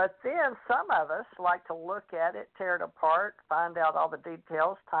 But then some of us like to look at it, tear it apart, find out all the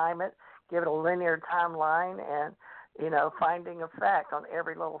details, time it, give it a linear timeline, and, finding a fact on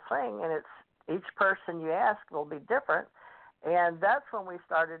every little thing. And it's each person you ask will be different. And that's when we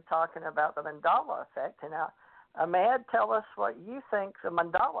started talking about the Mandela effect. And now, Ahmad, tell us what you think the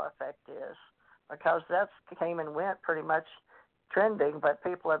Mandela effect is, because that's came and went pretty much trending, but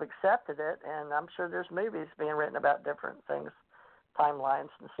people have accepted it, and I'm sure there's movies being written about different things, timelines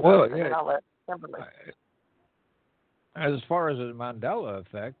and stuff. Well, yeah. And I'll let Kimberly. As far as the Mandela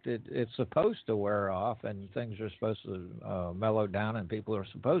effect, it's supposed to wear off, and things are supposed to mellow down, and people are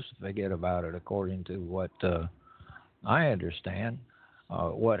supposed to forget about it, according to what I understand.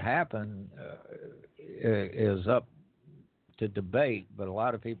 What happened is up to debate, but a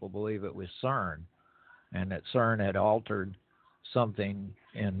lot of people believe it was CERN, and that CERN had altered something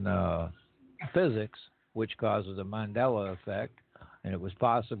in physics which causes a Mandela effect, and it was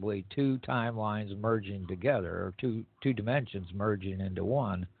possibly two timelines merging together, or two dimensions merging into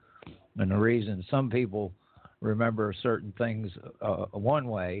one. And the reason some people remember certain things one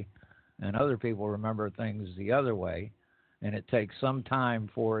way and other people remember things the other way, and it takes some time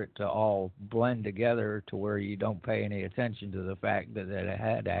for it to all blend together to where you don't pay any attention to the fact that it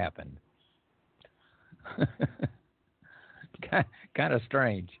had happened. Kind of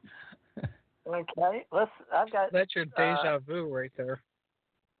strange. Okay, That's your deja vu right there.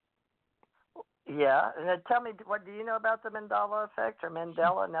 Yeah, and then tell me, what do you know about the Mandela effect, or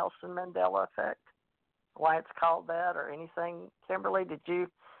Nelson Mandela effect? Why it's called that, or anything? Kimberly,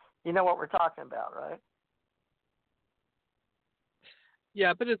 you know what we're talking about, right?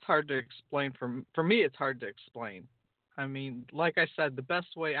 Yeah, but it's hard to explain. For me, it's hard to explain. I mean, like I said, the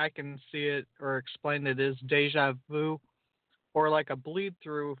best way I can see it or explain it is deja vu, or like a bleed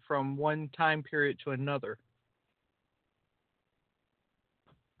through from one time period to another.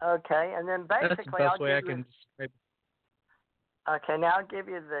 Okay, and then basically, that's the best way I can describe. Okay, now I'll give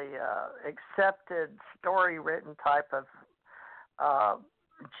you the accepted story-written type of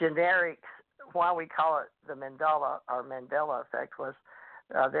generic. Why we call it the Mandela effect was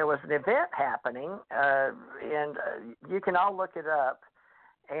there was an event happening, and you can all look it up.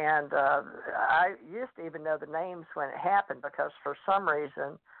 And I used to even know the names when it happened because for some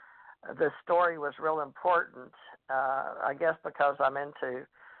reason the story was real important. I guess because I'm into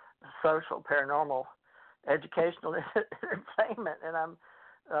social, paranormal, educational entertainment, and I'm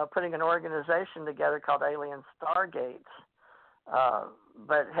putting an organization together called Alien Stargate,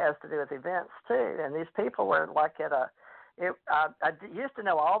 but it has to do with events too. And these people were like I used to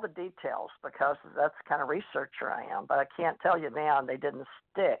know all the details because that's the kind of researcher I am, but I can't tell you now, and they didn't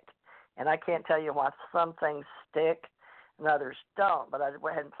stick. And I can't tell you why some things stick and others don't, but I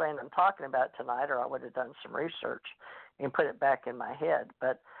hadn't planned on talking about it tonight, or I would have done some research and put it back in my head.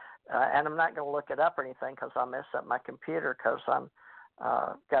 But and I'm not going to look it up or anything because I'll mess up my computer because I'm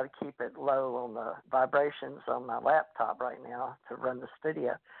got to keep it low on the vibrations on my laptop right now to run the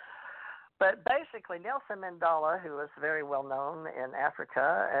studio. But basically, Nelson Mandela, who was very well known in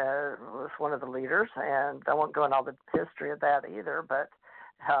Africa, was one of the leaders, and I won't go into all the history of that either, but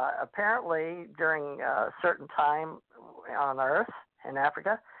apparently during a certain time on Earth in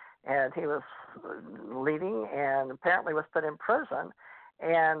Africa, and he was leading and apparently was put in prison.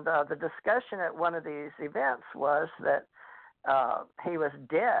 And the discussion at one of these events was that he was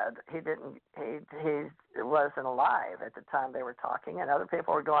dead. He wasn't alive at the time they were talking, and other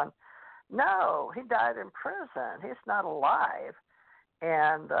people were going, "No, he died in prison. He's not alive."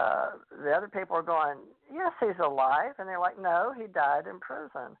 And the other people were going, "Yes, he's alive." And they're like, "No, he died in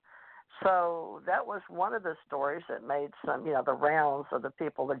prison." So that was one of the stories that made some, the rounds of the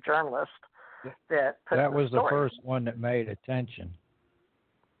people, the journalists that put that was the story. first one that made attention.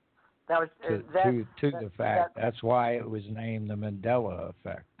 That was to the fact. That's why it was named the Mandela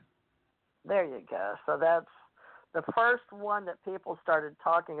effect. There you go. So that's the first one that people started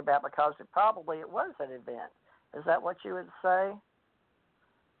talking about because it was an event. Is that what you would say?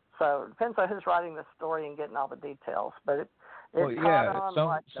 So it depends on who's writing the story and getting all the details. But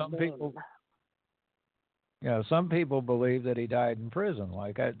some people. Yeah, some people believe that he died in prison.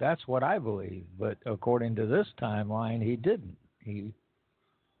 That's what I believe. But according to this timeline, he didn't. He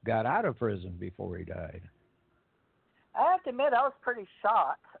got out of prison before he died. I have to admit, I was pretty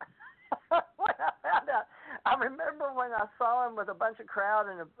shocked when I found out. I remember when I saw him with a bunch of crowd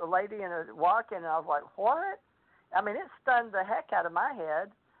and a lady walking, and I was like, "What?" I mean, it stunned the heck out of my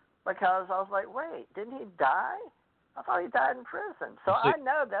head because I was like, "Wait, didn't he die? I thought he died in prison." So I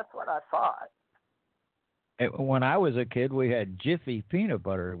know that's what I thought. When I was a kid, we had Jiffy peanut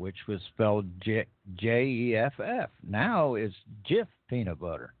butter, which was spelled Jeff. Now it's Jif peanut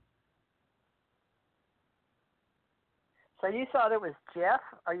butter. So you thought it was Jeff,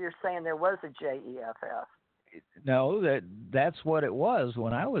 or you're saying there was a Jeff? No, that's what it was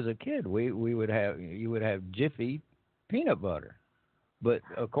when I was a kid. You would have Jiffy peanut butter, but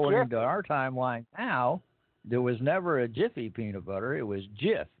according to our timeline now, there was never a Jiffy peanut butter. It was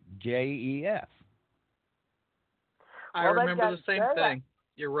Jif, Jef. I remember the same thing.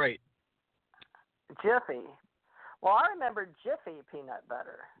 You're right. Jiffy. Well, I remember Jiffy peanut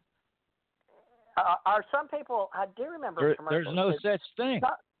butter. Are some people? I do remember commercials. There's no such thing.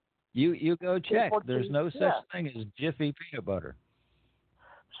 You go check. There's no such thing as Jiffy peanut butter.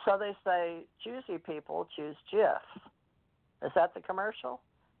 So they say, choosy people choose Jif. Is that the commercial?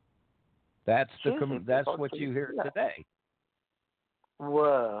 That's what you hear today.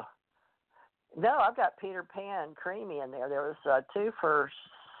 Whoa. No, I've got Peter Pan Creamy in there. There was 2 for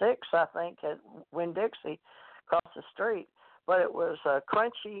 $6, I think, at Winn-Dixie across the street. But it was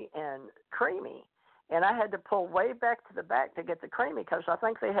crunchy and creamy. And I had to pull way back to the back to get the creamy because I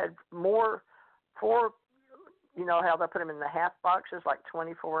think they had more, 4, you know how they put them in the half boxes, like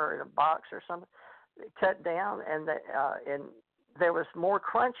 24 in a box or something, cut down, and there was more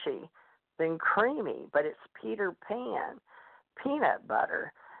crunchy than creamy, but it's Peter Pan peanut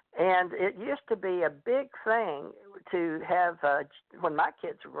butter. And it used to be a big thing to have, when my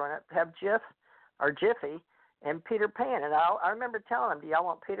kids were growing up, have Jif or Jiffy and Peter Pan. And I remember telling them, do y'all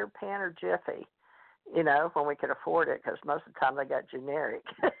want Peter Pan or Jiffy? You know, when we could afford it, because most of the time they got generic.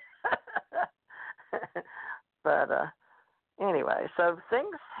 But anyway, so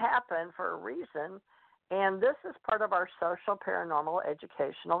things happen for a reason, and this is part of our social, paranormal,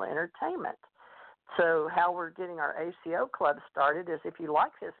 educational entertainment. So how we're getting our ACO club started is if you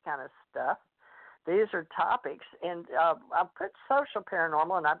like this kind of stuff, these are topics. And I put social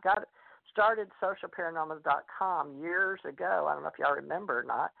paranormal, and I've got started socialparanormal.com years ago. I don't know if y'all remember or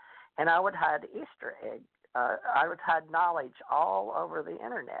not. And I would hide Easter egg. I would hide knowledge all over the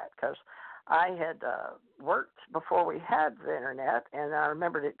internet because I had worked before we had the internet, and I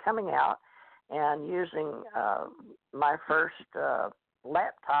remembered it coming out and using my first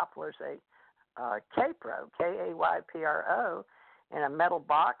laptop was a Kaypro, Kaypro, in a metal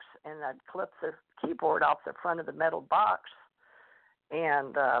box, and I'd clip the keyboard off the front of the metal box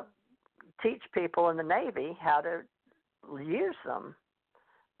and teach people in the Navy how to use them,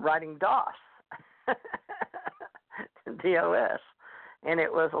 writing DOS, DOS. And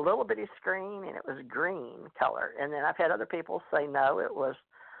it was a little bitty screen, and it was green color. And then I've had other people say, no, it was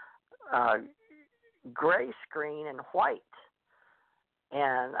gray screen and white.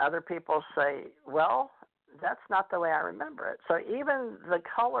 And other people say, well, that's not the way I remember it. So even the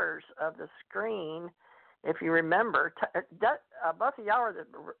colors of the screen, if you remember, both of y'all are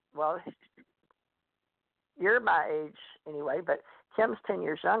well, you're my age anyway, but Kim's 10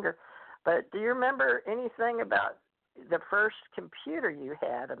 years younger. But do you remember anything about the first computer you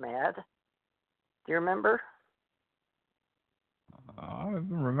had, Ahmad? Do you remember? I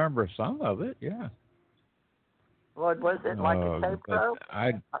remember some of it, yeah. Well, was it like a Kaypro?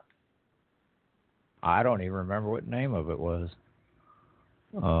 I don't even remember what the name of it was.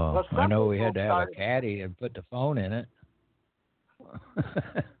 I know we had to have a caddy and put the phone in it.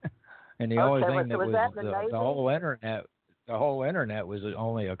 And the only thing that was the whole internet was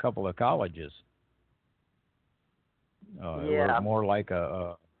only a couple of colleges. It was more like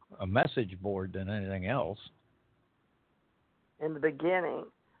a message board than anything else. In the beginning.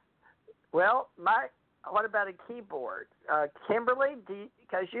 Well, what about a keyboard? Kimberly,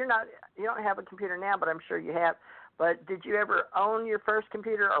 because you don't have a computer now, but I'm sure you have. But did you ever own your first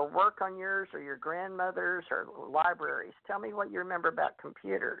computer or work on yours or your grandmother's or libraries? Tell me what you remember about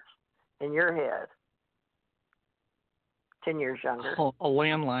computers in your head. 10 years younger. Oh, a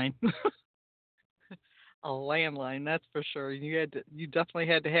landline. A landline, that's for sure. You definitely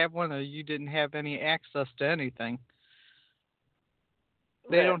had to have one, or you didn't have any access to anything.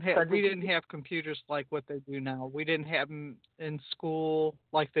 We didn't have computers like what they do now. We didn't have them in school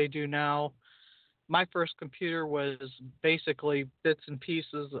like they do now. My first computer was basically bits and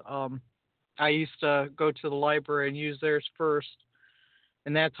pieces. I used to go to the library and use theirs first,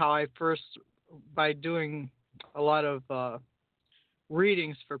 and that's how I first, by doing a lot of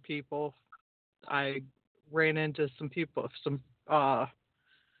readings for people, I ran into some people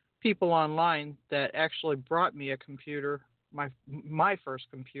online that actually brought me a computer, my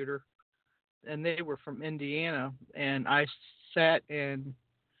first computer, and they were from Indiana, and I sat and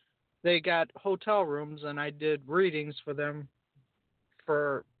they got hotel rooms, and I did readings for them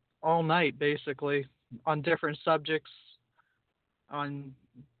for all night, basically, on different subjects,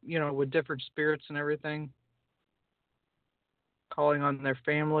 with different spirits and everything, calling on their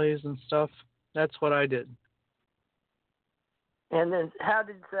families and stuff. That's what I did. And then how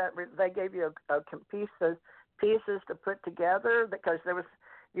did that? They gave you a pieces to put together, because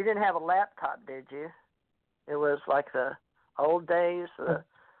you didn't have a laptop, did you? It was like the old days.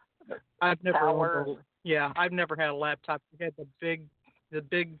 I've never had a laptop. You had the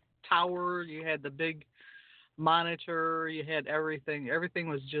big tower. You had the big monitor. You had everything. Everything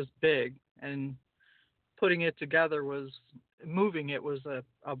was just big, and putting it together moving it was a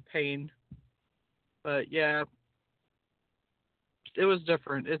pain. But yeah, it was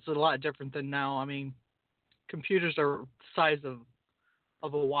different. It's a lot different than now. I mean, computers are the size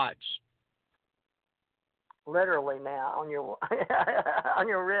of a watch. Literally now on your on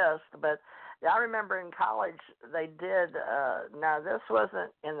your wrist. But Yeah, I remember in college they did. Now this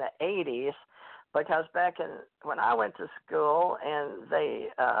wasn't in the '80s, because when I went to school, and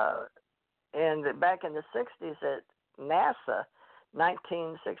back in the '60s at NASA,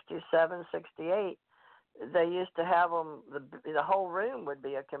 1967, '68, they used to have them. The whole room would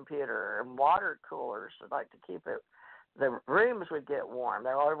be a computer and water coolers, like to keep it. The rooms would get warm.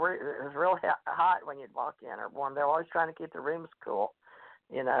 It was real hot when you'd walk in, or warm. They're always trying to keep the rooms cool.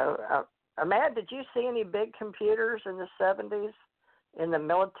 Mad, did you see any big computers in the '70s in the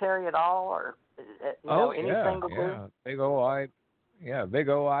military at all, or anything to do? Big old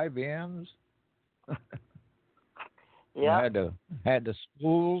IBMs. Yeah, had the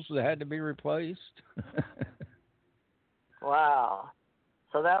spools that had to be replaced. Wow.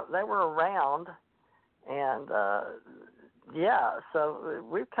 So that they were around, and so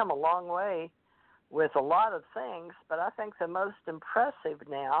we've come a long way with a lot of things, but I think the most impressive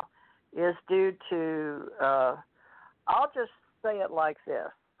now is due to, I'll just say it like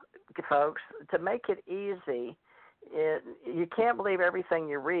this, folks, to make it easy. You can't believe everything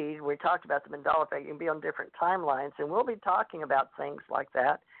you read. We talked about the Mandela effect. You can be on different timelines, and we'll be talking about things like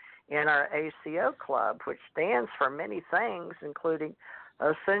that in our ACO Club, which stands for many things, including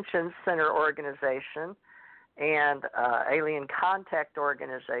Ascension Center Organization and Alien Contact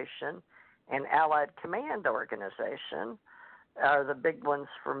Organization and Allied Command Organization are the big ones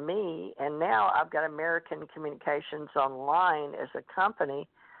for me. And now I've got American Communications Online as a company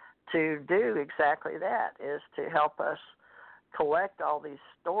to do exactly that, is to help us collect all these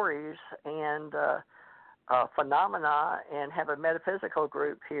stories and phenomena, and have a metaphysical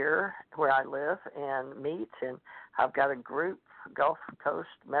group here where I live and meet. And I've got a group, Gulf Coast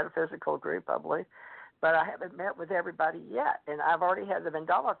Metaphysical Group, I believe, but I haven't met with everybody yet. And I've already had the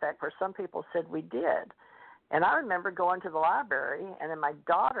Mandela effect where some people said we did. And I remember going to the library, and then my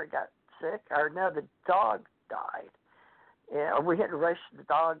daughter got sick, the dog died. Yeah, we had to rush the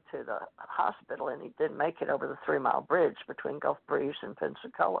dog to the hospital, and he didn't make it over the 3 Mile Bridge between Gulf Breeze and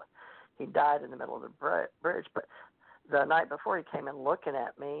Pensacola. He died in the middle of the bridge. But the night before, he came in looking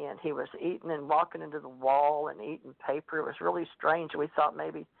at me, and he was eating and walking into the wall and eating paper. It was really strange. We thought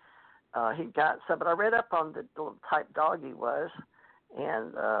maybe he got some, but I read up on the type dog he was,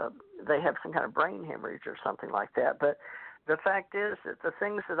 and they have some kind of brain hemorrhage or something like that. But the fact is that the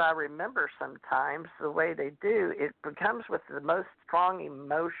things that I remember sometimes, the way they do, it becomes with the most strong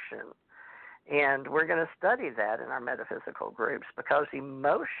emotion. And we're going to study that in our metaphysical groups, because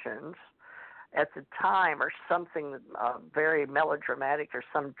emotions at the time are something very melodramatic, or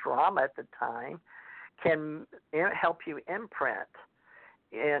some drama at the time can help you imprint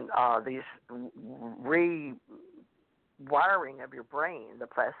in these rewiring of your brain, the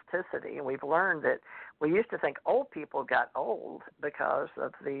plasticity. And we've learned that we used to think old people got old because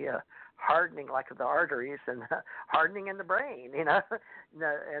of the hardening, like of the arteries, and hardening in the brain, and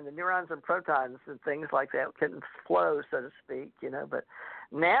the neurons and protons and things like that couldn't flow, so to speak, But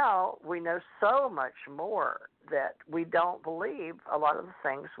now we know so much more that we don't believe a lot of the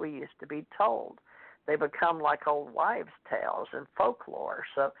things we used to be told. They become like old wives' tales and folklore.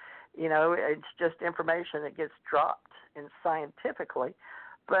 So, it's just information that gets dropped in scientifically.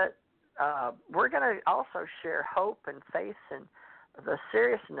 But we're going to also share hope and faith and the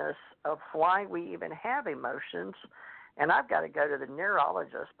seriousness of why we even have emotions. And I've got to go to the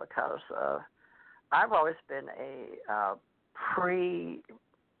neurologist, because I've always been a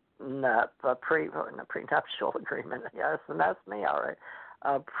prenuptial agreement. Yes, and that's me, all right.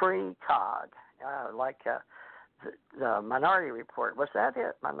 Precog, like the Minority Report. Was that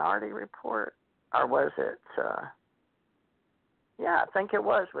it, Minority Report? Or was it, I think it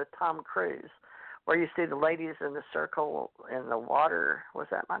was, with Tom Cruise, where you see the ladies in the circle in the water. Was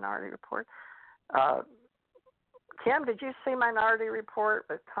that Minority Report? Kim, did you see Minority Report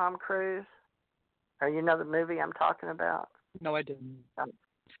with Tom Cruise? Or the movie I'm talking about? No, I didn't.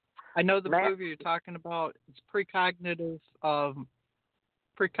 I know the movie you're talking about. It's precognitive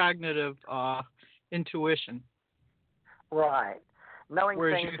intuition. Right. Knowing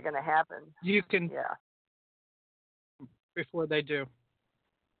things are going to happen. You can, before they do.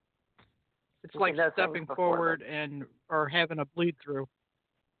 It's like stepping forward or having a bleed through.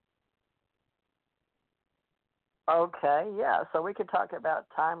 Okay, yeah. So we could talk about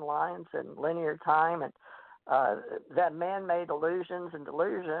timelines and linear time, and that man-made illusions and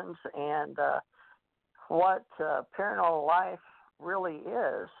delusions, and what paranormal life really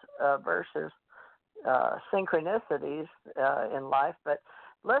is versus synchronicities in life. But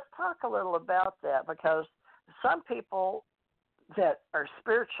let's talk a little about that, because some people that are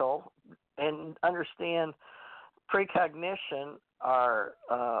spiritual and understand precognition are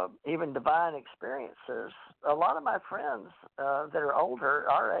even divine experiences. A lot of my friends that are older,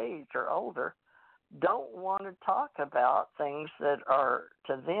 our age or older, don't want to talk about things that are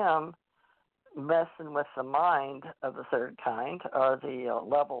to them messing with the mind of the third kind or the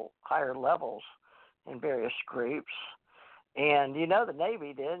higher levels in various groups. And the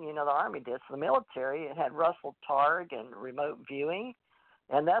Navy did, and the Army did. So the military, it had Russell Targ and remote viewing,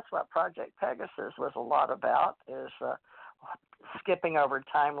 and that's what Project Pegasus was a lot about, is skipping over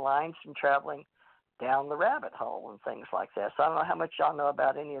timelines and traveling down the rabbit hole and things like that. So I don't know how much y'all know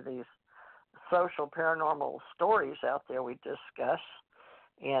about any of these social paranormal stories out there we discuss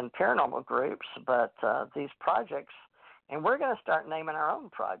in paranormal groups, but these projects, and we're going to start naming our own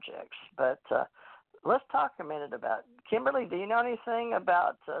projects, but let's talk a minute about, Kimberly, do you know anything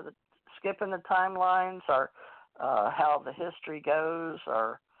about skipping the timelines or how the history goes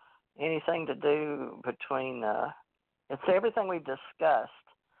or anything to do between, it's everything we've discussed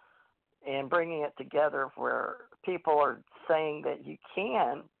and bringing it together where people are saying that you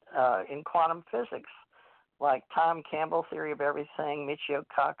can in quantum physics, like Tom Campbell theory of everything, Michio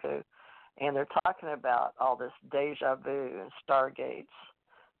Kaku, and they're talking about all this deja vu and stargates.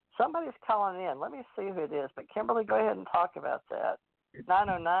 Somebody's calling in. Let me see who it is. But Kimberly, go ahead and talk about that.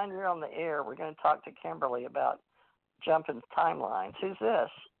 909, you're on the air. We're going to talk to Kimberly about jumping timelines. Who's this?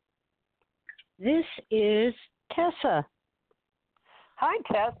 This is Tessa. Hi,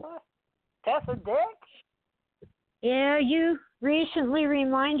 Tessa. Tessa Dick? Yeah, you recently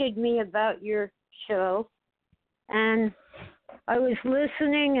reminded me about your show, and I was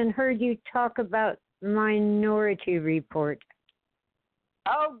listening and heard you talk about Minority Report.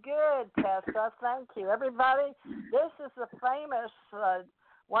 Oh, good, Tessa. Thank you. Everybody, this is the famous,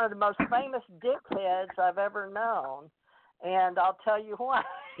 one of the most famous dickheads I've ever known, and I'll tell you why.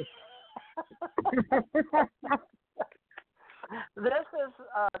 This is,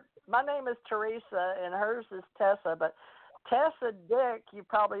 my name is Teresa, and hers is Tessa, but Tessa Dick, you've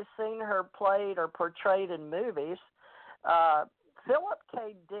probably seen her played or portrayed in movies. Philip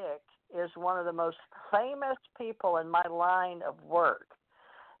K. Dick is one of the most famous people in my line of work.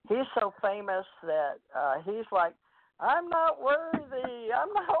 He's so famous that he's like, I'm not worthy.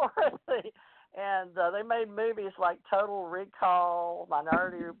 And they made movies like Total Recall,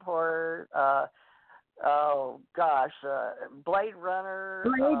 Minority Report, Blade Runner.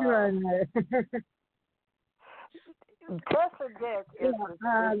 Tessa Dick is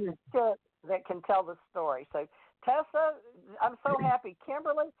the chick that can tell the story. So, Tessa, I'm so happy.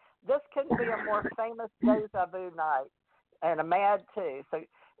 Kimberly, this couldn't be a more famous deja vu night, and a mad too. So,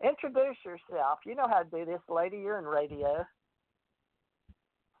 introduce yourself. You know how to do this, lady. You're in radio.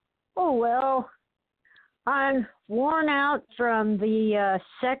 Oh, well, I'm worn out from the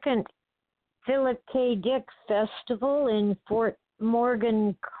second Philip K. Dick Festival in Fort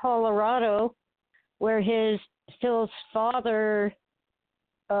Morgan, Colorado, where Phil's father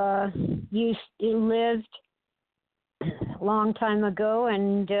lived a long time ago,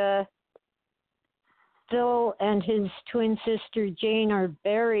 and Phil and his twin sister Jane are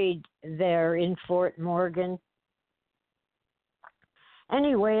buried there in Fort Morgan.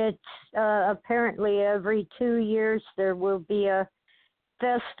 Anyway, it's apparently every 2 years there will be a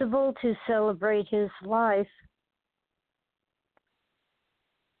festival to celebrate his life.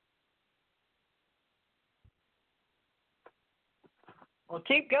 Well,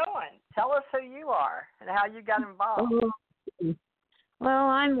 keep going. Tell us who you are and how you got involved. Well,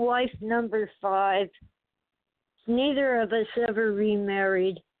 I'm wife number 5. Neither of us ever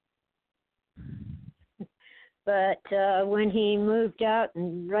remarried. But when he moved out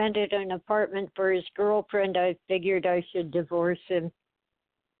and rented an apartment for his girlfriend, I figured I should divorce him.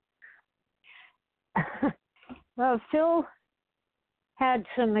 Well, Phil had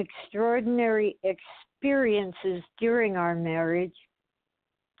some extraordinary experiences during our marriage,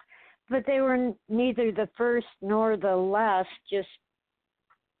 but they were neither the first nor the last, just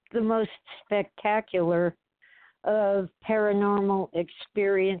the most spectacular of paranormal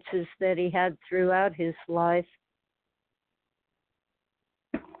experiences that he had throughout his life.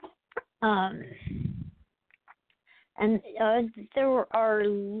 And there are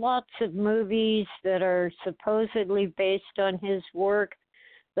lots of movies that are supposedly based on his work,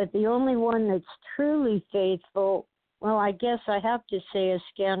 but the only one that's truly faithful, well, I guess I have to say A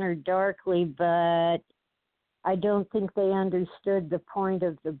Scanner Darkly, but I don't think they understood the point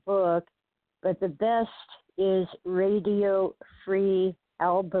of the book. But the best is Radio Free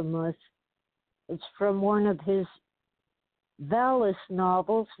Albemuth. It's from one of his Valis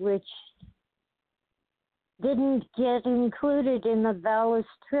novels, which didn't get included in the Valis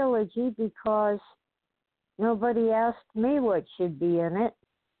trilogy because nobody asked me what should be in it.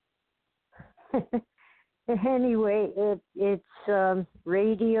 Anyway, it's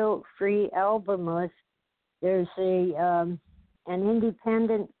Radio Free Albumus. There's an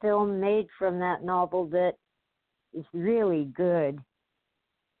independent film made from that novel that is really good.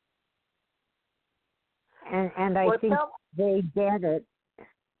 And I think they get it.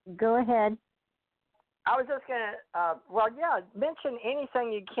 Go ahead. I was just going to, mention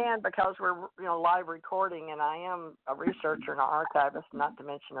anything you can because we're, live recording, and I am a researcher and an archivist, not to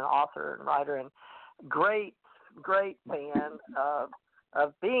mention an author and writer, and great fan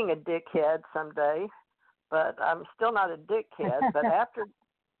of being a dickhead someday, but I'm still not a dickhead. But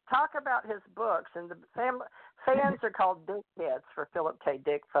talk about his books, and the fans are called dickheads for Philip K.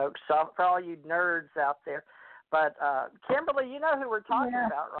 Dick, folks, so for all you nerds out there. But Kimberly, you know who we're talking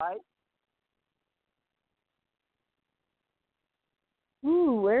about, right?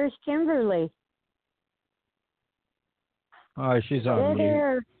 Ooh, where's Kimberly? Oh, she's on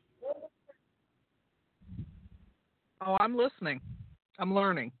mute. Oh, I'm listening. I'm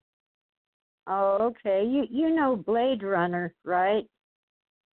learning. Oh, okay. You know Blade Runner, right?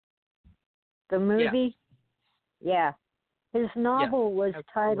 The movie? Yeah. His novel was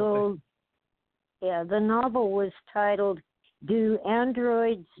titled... Yeah, the novel was titled Do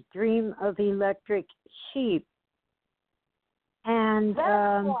Androids Dream of Electric Sheep? And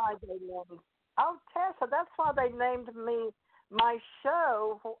that's why they named. Oh, Tessa, that's why they named me my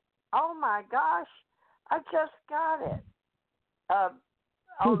show. Oh my gosh, I just got it.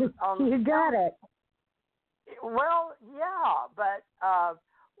 You got it. Well, yeah, but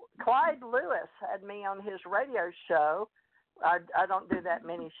Clyde Lewis had me on his radio show. I don't do that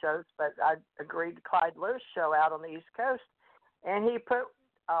many shows, but I agreed to Clyde Lewis' show out on the East Coast, and he put.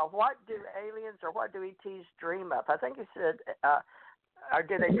 What do aliens or what do ETs dream of? I think he said, or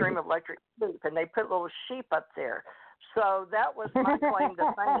do they dream of electric sheep? And they put little sheep up there. So that was my claim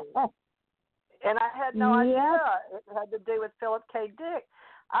to fame. And I had no idea it had to do with Philip K. Dick.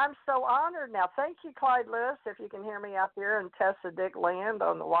 I'm so honored now. Thank you, Clyde Lewis, if you can hear me out there in Tessa Dick land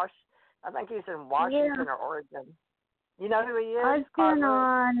on the I think he's in Washington or Oregon. You know who he is?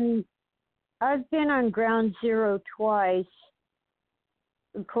 I've been on Ground Zero twice.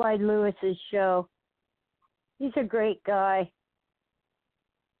 Clyde Lewis's show. He's a great guy.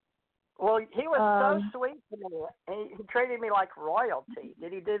 Well, he was so sweet to me. He treated me like royalty.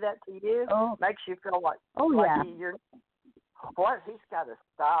 Did he do that to you? Oh. Makes you feel like you're. What? He's got a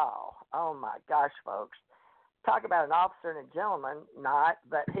style. Oh my gosh, folks! Talk about an officer and a gentleman. Not,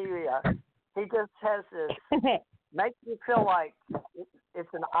 but he just has this. Makes you feel like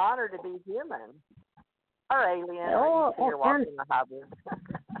it's an honor to be human. Or alien, you're walking the hobby.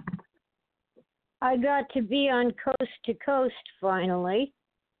 I got to be on Coast to Coast finally.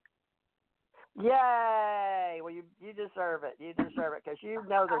 Yay! Well, you deserve it. You deserve it because you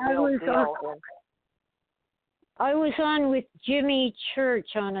know the real deal. I was on with Jimmy Church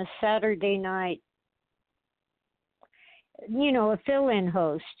on a Saturday night. A fill-in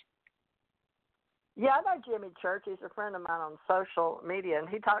host. Yeah, I know Jimmy Church. He's a friend of mine on social media, and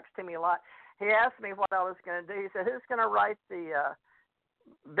he talks to me a lot. He asked me what I was going to do. He said, who's going to write the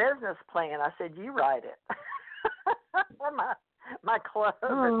business plan? I said, you write it. my club,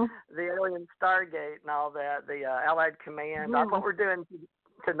 the Alien Stargate and all that, the Allied Command. That's what we're doing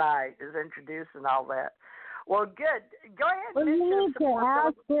tonight is introducing all that. Well, good. Go ahead. Well, you need to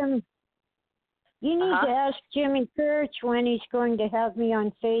ask him. You need to ask Jimmy Church when he's going to have me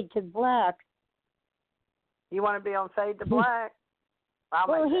on Fade to Black. You want to be on Fade to Black?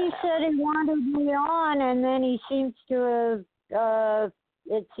 Well, he said he wanted me on, and then he seems to have,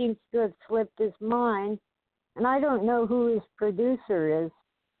 it seems to have slipped his mind, and I don't know who his producer is.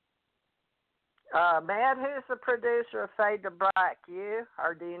 Matt, who's the producer of Fade to Black? You,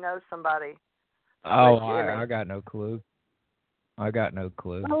 or do you know somebody? Oh, I got no clue.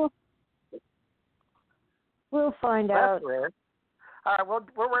 Well, we'll find out. Weird. All right,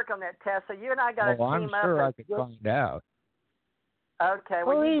 we'll work on that, Tessa. You and I got to team I'm up. sure I could find out. Okay,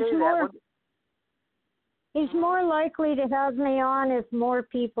 well, you do that. He's more likely to have me on if more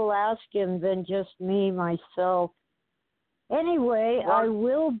people ask him than just me, myself. Anyway, I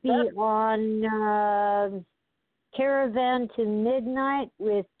will be on Caravan to Midnight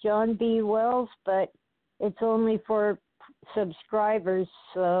with John B. Wells, but it's only for subscribers,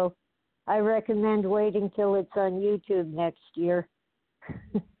 so I recommend waiting till it's on YouTube next year.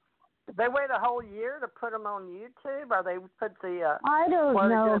 They wait a whole year to put them on YouTube, or they put the... I don't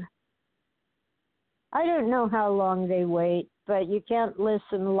know. I don't know how long they wait, but you can't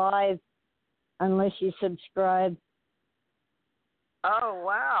listen live unless you subscribe. Oh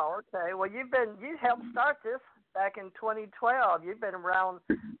wow. Okay. Well, you helped start this back in 2012. You've been around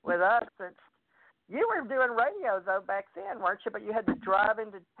with us since. You were doing radio though back then, weren't you? But you had to drive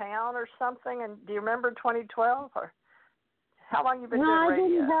into town or something. And do you remember 2012 or how long you been doing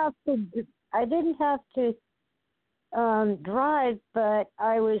radio? I didn't have to drive, but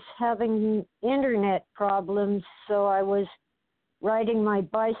I was having internet problems, so I was riding my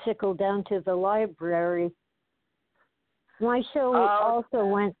bicycle down to the library. My show also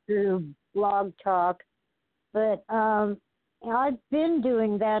went through Blog Talk, but I've been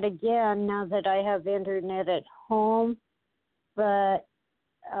doing that again now that I have internet at home, but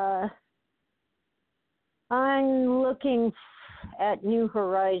I'm looking at new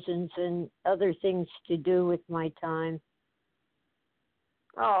horizons and other things to do with my time.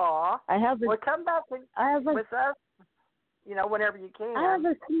 Oh, well, come back with us, whenever you can. I have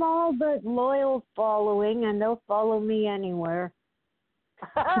a small but loyal following, and they'll follow me anywhere.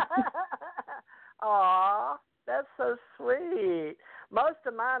 Aw, that's so sweet. Most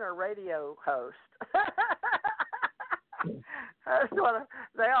of mine are radio hosts.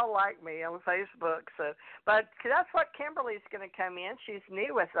 They all like me on Facebook. But that's what Kimberly's going to come in. She's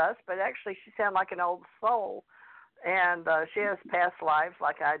new with us, but actually she sounds like an old soul. And she has past lives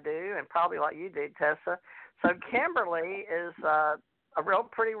like I do, and probably like you do, Tessa. So Kimberly is a real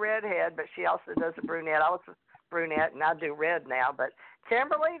pretty redhead, but she also does a brunette. I was a brunette, and I do red now. But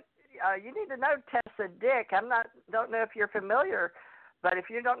Kimberly, you need to know Tessa Dick. Don't know if you're familiar, but if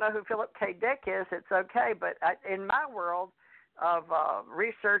you don't know who Philip K. Dick is, it's okay. But in my world of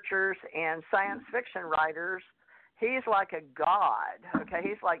researchers and science fiction writers, he's like a god. Okay,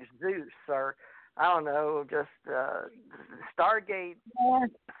 he's like Zeus or I don't know, just Stargate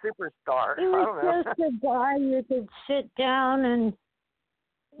superstar. He was just a guy you could sit down and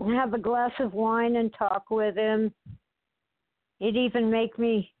have a glass of wine and talk with him. He'd make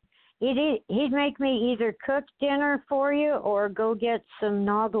me either cook dinner for you or go get some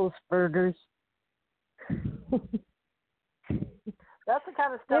Noggles burgers. That's the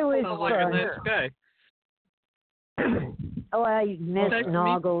kind of stuff it sounds like a nice guy. Oh, I miss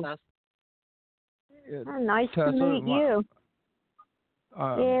Noggles. Nice to meet you.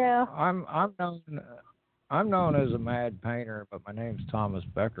 Yeah. I'm known as a mad painter, but my name's Thomas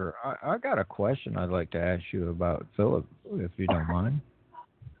Becker. I got a question I'd like to ask you about Philip, if you don't mind.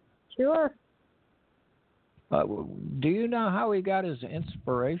 Sure. Do you know how he got his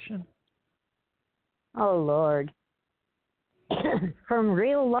inspiration? Oh, Lord. From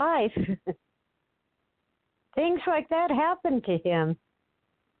real life. Things like that happen to him.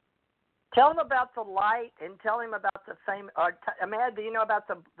 Tell him about the light and tell him about the famous. Amanda, do you know about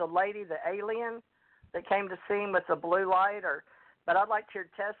the lady, the alien that came to see him with the blue light? But I'd like to hear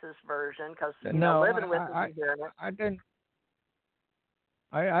Tessa's version because living with him, hearing it.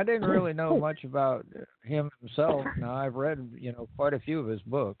 I didn't really know much about him himself. Now I've read quite a few of his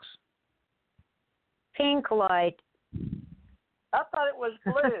books. Pink light. I thought it was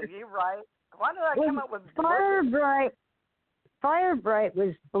blue. You're right. Why did I come up with blue? Fire Bright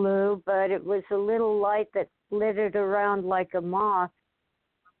was blue, but it was a little light that flitted around like a moth.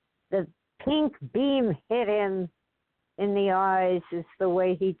 The pink beam hit him in the eyes is the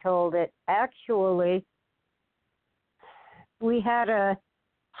way he told it. Actually, we had a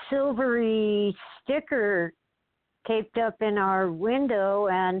silvery sticker taped up in our window,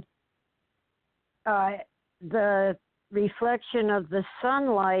 and the reflection of the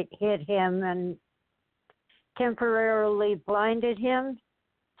sunlight hit him and temporarily blinded him.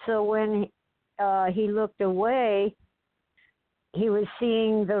 So when he looked away, he was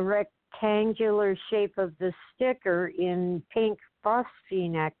seeing the rectangular shape of the sticker in pink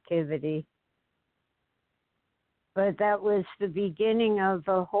phosphine activity. But that was the beginning of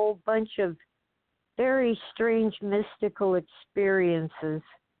a whole bunch of very strange mystical experiences.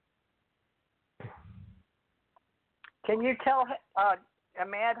 Can you tell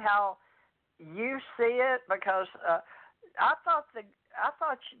Ahmad how you see it? Because I thought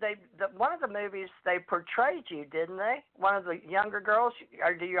one of the movies they portrayed you, didn't they? One of the younger girls,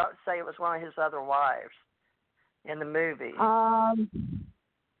 or do you say it was one of his other wives in the movie?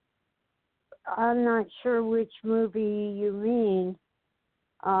 I'm not sure which movie you mean.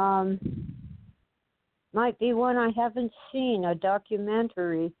 Might be one I haven't seen, a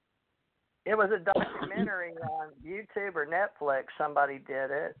documentary. It was a documentary on YouTube or Netflix. Somebody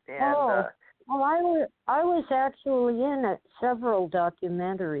did it, and I was actually in it, several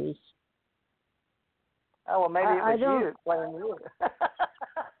documentaries. Oh, well, maybe it was you playing you.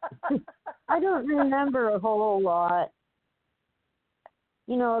 I don't remember a whole lot.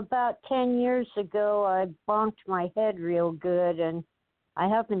 About 10 years ago, I bonked my head real good, and I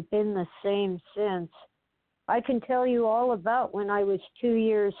haven't been the same since. I can tell you all about when I was 2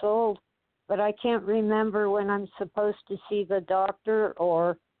 years old, but I can't remember when I'm supposed to see the doctor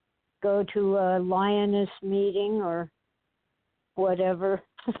or go to a lioness meeting or whatever.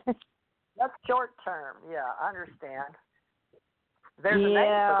 That's short term. Yeah, I understand. There's a name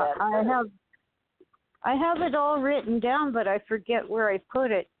for that. I have it all written down, but I forget where I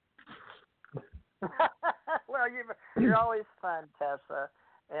put it. Well, you're always fun, Tessa,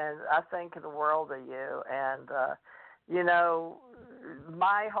 and I think the world of you. And you know,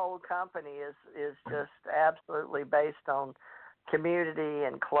 my whole company is just absolutely based on community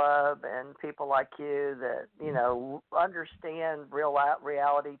and club and people like you that, you know, understand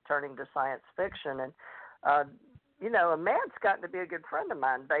reality turning to science fiction. And you know, a man's gotten to be a good friend of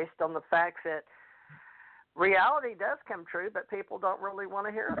mine based on the fact that reality does come true, but people don't really want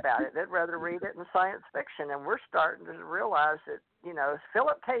to hear about it. They'd rather read it in science fiction. And we're starting to realize that, you know,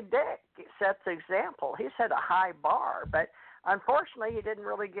 Philip K. Dick sets the example. He set a high bar, but unfortunately he didn't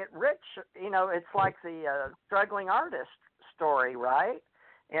really get rich. You know, it's like the struggling artist story, right?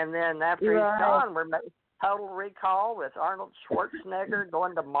 And then after he's gone, we're Total Recall with Arnold Schwarzenegger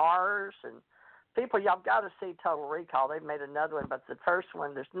going to Mars. And people, y'all got to see Total Recall. They've made another one, but the first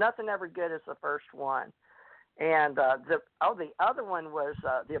one, there's nothing ever good as the first one. And the other one was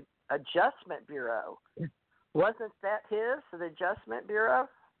the Adjustment Bureau. Wasn't that his, the Adjustment Bureau?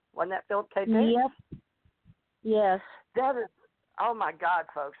 Wasn't that Philip K. Dick? Yep. Yes. That is, oh my God,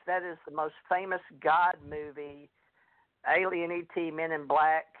 folks, that is the most famous God movie, Alien, E.T., Men in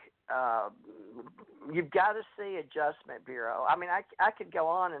Black. You've got to see Adjustment Bureau. I mean, I could go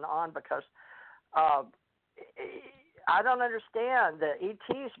on and on because I don't understand. The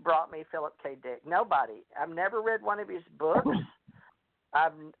ETs brought me Philip K. Dick. Nobody. I've never read one of his books. I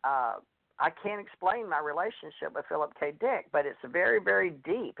can't explain my relationship with Philip K. Dick, but it's very, very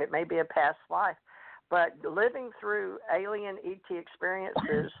deep. It may be a past life. But living through alien ET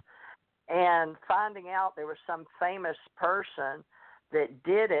experiences and finding out there was some famous person that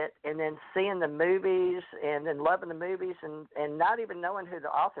did it, and then seeing the movies and then loving the movies and not even knowing who the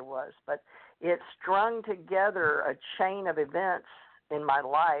author was, but it strung together a chain of events in my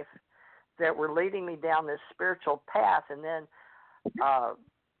life that were leading me down this spiritual path. And then my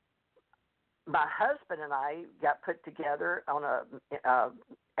husband and I got put together on a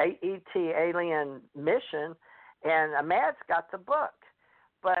ET alien mission, and Ahmad's got the book.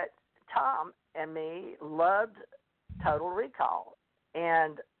 But Tom and me loved Total Recall,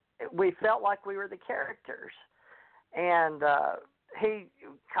 and we felt like we were the characters. And he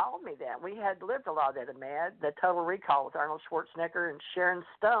called me that. We had lived a lot of that, Ahmad, the Total Recall with Arnold Schwarzenegger and Sharon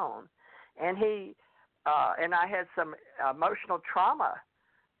Stone. And he and I had some emotional trauma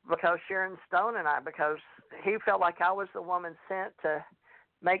because Sharon Stone and I, because he felt like I was the woman sent to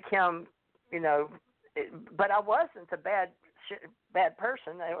make him, you know, but I wasn't a bad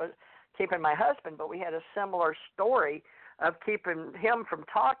person. It was keeping my husband, but we had a similar story of keeping him from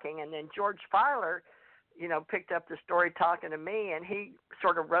talking. And then George Filer, you know, picked up the story talking to me, and he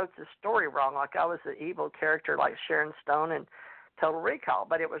sort of wrote the story wrong, like I was the evil character like Sharon Stone in Total Recall.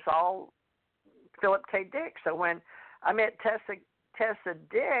 But it was all Philip K. Dick. So when I met Tessa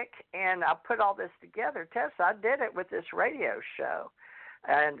Dick, and I put all this together, Tessa, I did it with this radio show.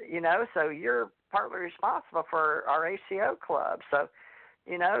 And, you know, so you're partly responsible for our ACO club. So,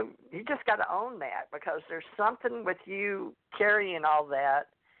 you know, you just got to own that, because there's something with you carrying all that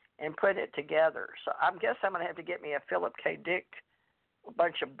and put it together. So I guess I'm going to have to get me a Philip K. Dick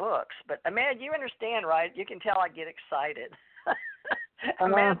bunch of books. But, man, you understand, right? You can tell I get excited.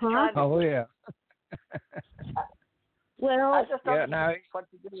 Man's trying to... Oh, yeah. Well, I just don't yeah, now, what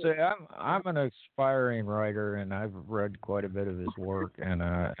to do. see, I'm an aspiring writer, and I've read quite a bit of his work, and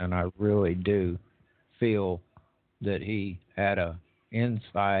I really do feel that he had a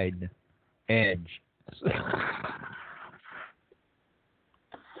inside edge.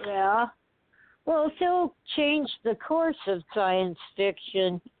 Yeah. Well, Phil changed the course of science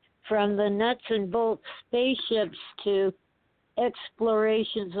fiction from the nuts and bolts spaceships to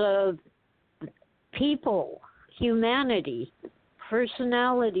explorations of people, humanity,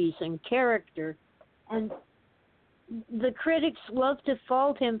 personalities, and character. And the critics love to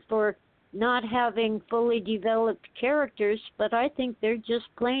fault him for not having fully developed characters, but I think they're just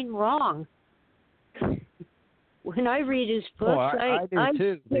plain wrong. When I read his books, I do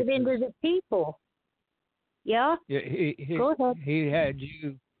too, get into the people. Yeah? Go ahead.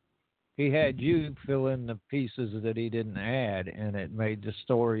 He had you fill in the pieces that he didn't add, and it made the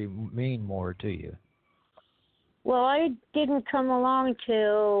story mean more to you. Well, I didn't come along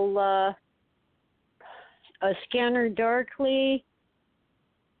till A Scanner Darkly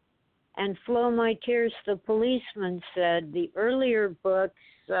And Flow My Tears, the policeman said, the earlier books,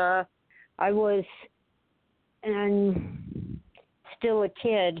 I was still a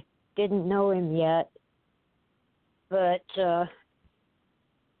kid, didn't know him yet, but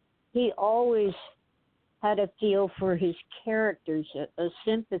he always had a feel for his characters, a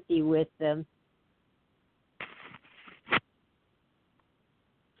sympathy with them.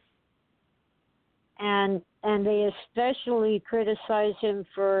 And they especially criticize him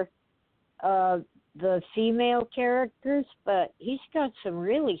for the female characters, but he's got some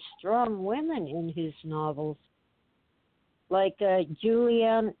really strong women in his novels, like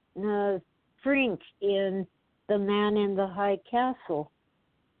Juliana Frink in The Man in the High Castle.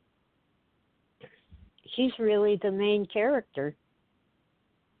 She's really the main character.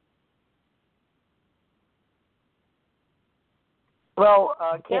 Well,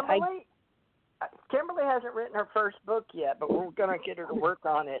 Kimberly hasn't written her first book yet, but we're going to get her to work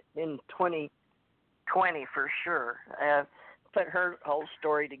on it in 2020 for sure. Put her whole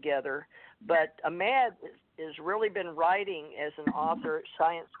story together. But Ahmed has really been writing as an author of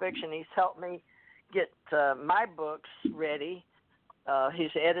science fiction. He's helped me get my books ready.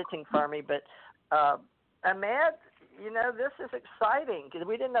 He's editing for me. But Ahmed, this is exciting because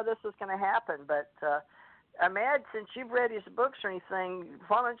we didn't know this was going to happen. But Ahmed, since you've read his books or anything,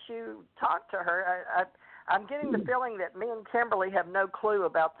 why don't you talk to her? I'm getting the feeling that me and Kimberly have no clue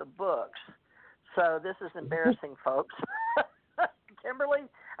about the books. So this is embarrassing, folks. Kimberly,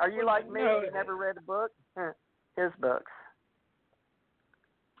 are you like me? You've never read a book? His books.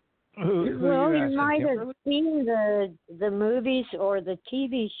 Well, you might have seen the movies or the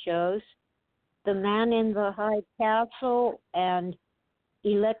TV shows, The Man in the High Castle and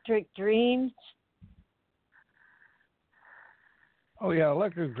Electric Dreams. Oh, yeah,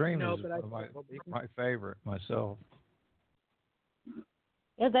 Electric Dream is my favorite myself.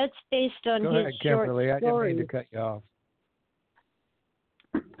 Yeah, that's based on Go his ahead, Kimberly. short stories. I didn't mean to cut you off.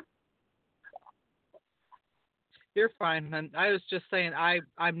 You're fine. And I was just saying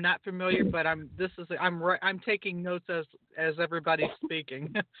I'm not familiar, but I'm taking notes as everybody's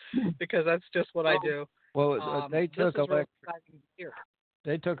speaking because that's just what I do. Well, they took Electric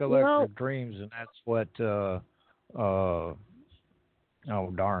Dreams, and that's what.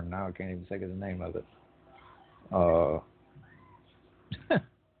 Oh darn! Now I can't even think of the name of it.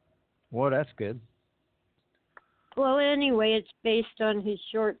 Well, that's good. Well, anyway, it's based on his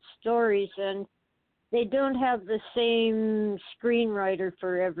short stories, and they don't have the same screenwriter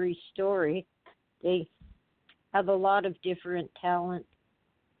for every story. They have a lot of different talent.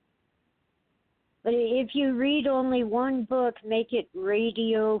 But if you read only one book, make it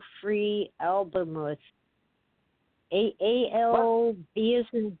Radio Free Albemuth. A-L-B as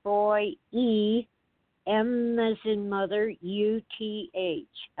in boy, E, M as in mother,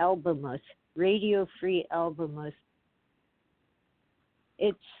 U-T-H, Albemuth, Radio Free Albemuth.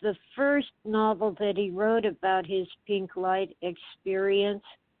 It's the first novel that he wrote about his pink light experience,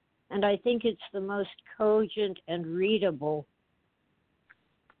 and I think it's the most cogent and readable.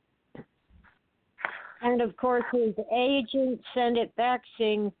 And of course, his agent sent it back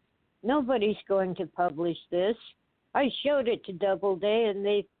saying, nobody's going to publish this. I showed it to Doubleday, and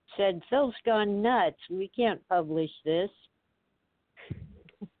they said, Phil's gone nuts. We can't publish this.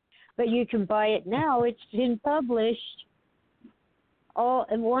 But you can buy it now. It's been published.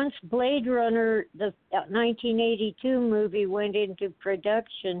 And once Blade Runner, the 1982 movie, went into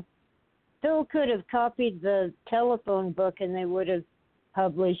production, Phil could have copied the telephone book, and they would have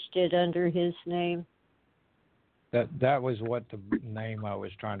published it under his name. That was what the name I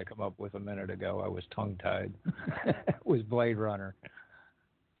was trying to come up with a minute ago. I was tongue-tied. It was Blade Runner.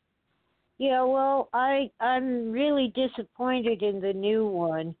 Yeah, well, I'm really disappointed in the new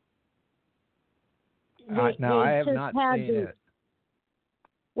one. I have not seen it.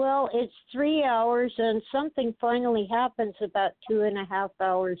 Well, it's 3 hours, and something finally happens about 2.5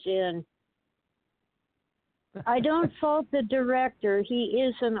 hours in. I don't fault the director. He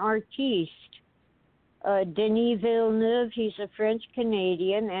is an artiste. Denis Villeneuve, he's a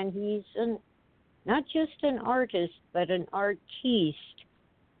French-Canadian, and he's not just an artist, but an artiste.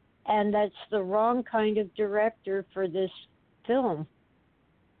 And that's the wrong kind of director for this film.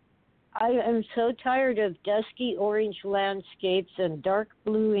 I am so tired of dusky orange landscapes and dark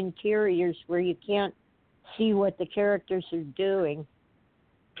blue interiors where you can't see what the characters are doing.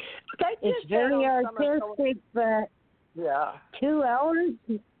 It's very artistic, but yeah. 2 hours?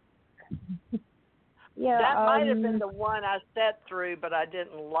 Yeah, that might have been the one I sat through, but I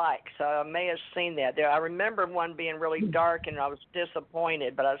didn't like, so I may have seen that. There, I remember one being really dark, and I was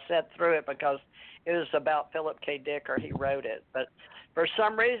disappointed, but I sat through it because it was about Philip K. Dick, or he wrote it. But for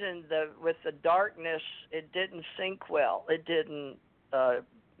some reason, with the darkness, it didn't sync well. It didn't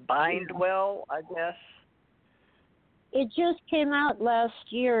bind well, I guess. It just came out last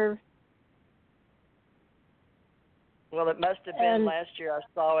year. Well, it must have been last year. I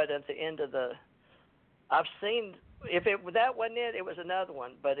saw it at the end of the. I've seen if that wasn't it, it was another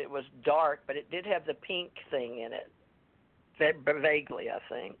one, but it was dark, but it did have the pink thing in it, vaguely, I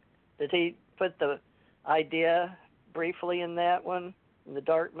think. Did he put the idea briefly in that one, in the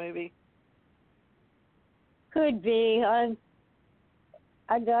dark movie? Could be.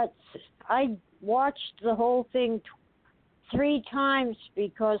 I watched the whole thing 3 times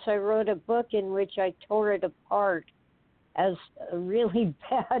because I wrote a book in which I tore it apart as a really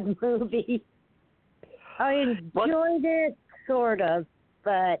bad movie. I enjoyed it, sort of,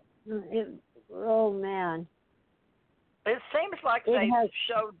 but oh man. It seems like they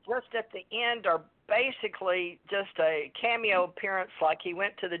showed just at the end, or basically just a cameo appearance, like he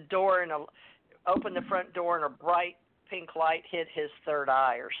went to the door and opened the front door and a bright pink light hit his third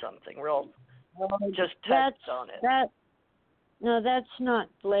eye or something. Just touched on it. No, that's not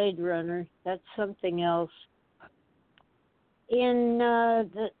Blade Runner. That's something else. In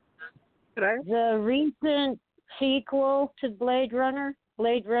the recent sequel to Blade Runner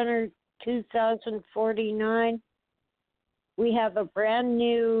 2049, we have a brand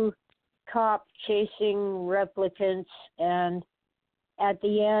new cop chasing replicants, and at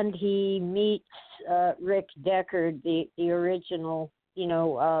the end he meets Rick Deckard, the original,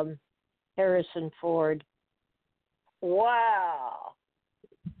 Harrison Ford. Wow.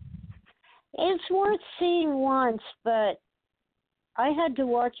 It's worth seeing once, but I had to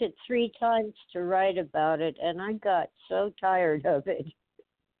watch it 3 times to write about it, and I got so tired of it.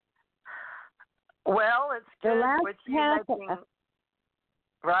 Well, it's good with you making,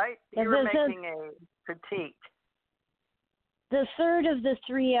 right? You were making a critique. The third of the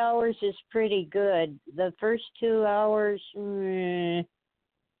 3 hours is pretty good. The first 2 hours, But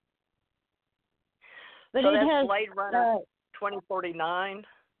so it that's has Blade Runner 2049.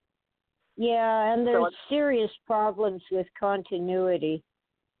 Yeah, and there's serious problems with continuity.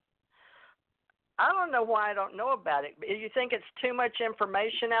 I don't know why I don't know about it. You think it's too much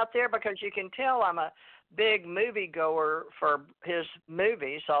information out there? Because you can tell I'm a big moviegoer for his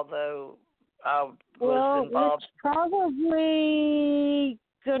movies, although I was involved. It's probably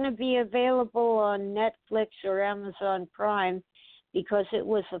going to be available on Netflix or Amazon Prime because it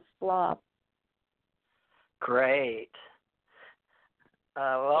was a flop. Great.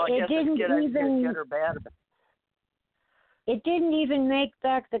 Well, I guess it's good or bad. It didn't even make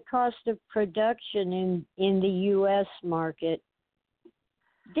back the cost of production in the U.S. market.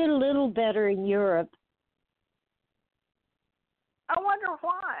 Did a little better in Europe. I wonder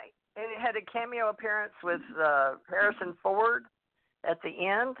why. And it had a cameo appearance with Harrison Ford at the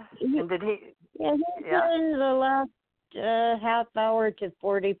end. And did he? Yeah, he's in the last half hour to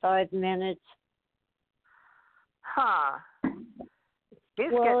 45 minutes. Huh. He's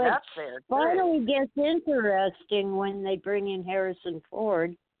getting up there, too. Finally gets interesting when they bring in Harrison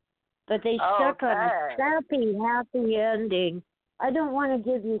Ford, but they stuck on a sappy, happy ending. I don't want to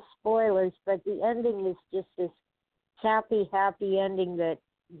give you spoilers, but the ending is just this sappy, happy ending that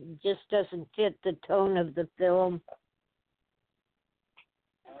just doesn't fit the tone of the film.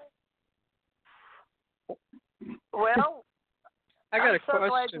 Well, I got I'm a so question.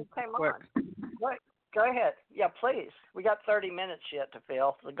 Glad you came on. What? Go ahead. Yeah, please. We got 30 minutes yet to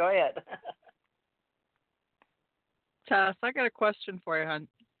fill, so go ahead. Tess, I got a question for you, hon.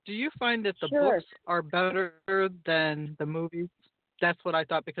 Do you find that the books are better than the movies? That's what I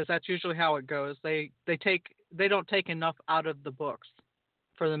thought, because that's usually how it goes. They don't take enough out of the books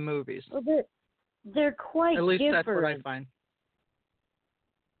for the movies. Well, they're quite different. At least that's what I find.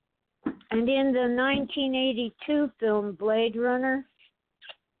 And in the 1982 film Blade Runner,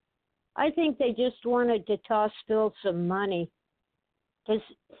 I think they just wanted to toss Phil some money because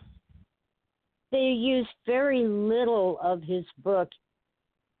they used very little of his book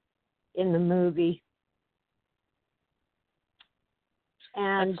in the movie.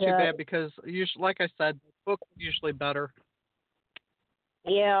 And that's too bad because, usually, like I said, the book is usually better.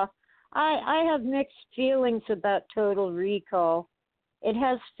 Yeah. I have mixed feelings about Total Recall. It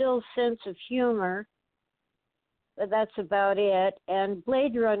has Phil's sense of humor, but that's about it. And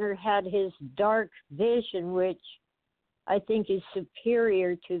Blade Runner had his dark vision, which I think is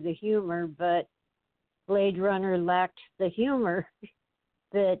superior to the humor, but Blade Runner lacked the humor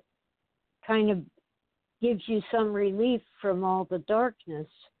that kind of gives you some relief from all the darkness.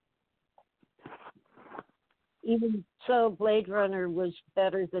 Even so, Blade Runner was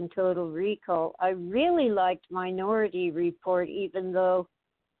better than Total Recall. I really liked Minority Report, even though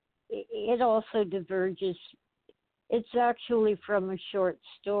it also diverges. It's actually from a short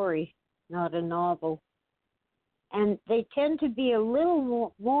story, not a novel. And they tend to be a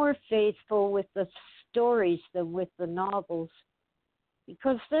little more faithful with the stories than with the novels.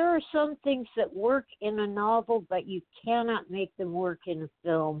 Because there are some things that work in a novel, but you cannot make them work in a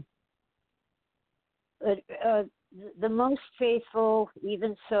film. But the most faithful,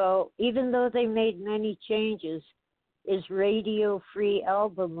 even though they made many changes, is Radio Free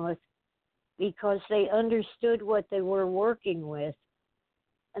Albemuth, because they understood what they were working with.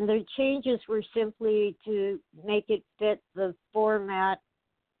 And their changes were simply to make it fit the format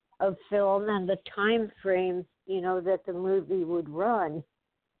of film and the time frame, that the movie would run.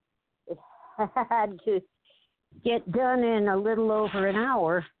 It had to get done in a little over an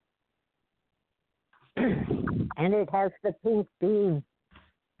hour. And it has the pink beam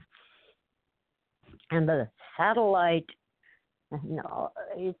and the satellite. No,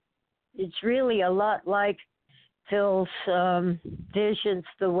 it's really a lot like Phil's visions,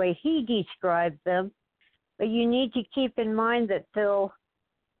 the way he described them. But you need to keep in mind that Phil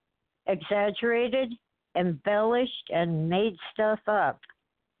exaggerated, embellished, and made stuff up.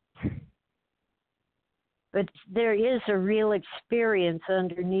 But there is a real experience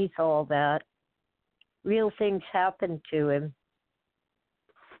underneath all that. Real things happen to him.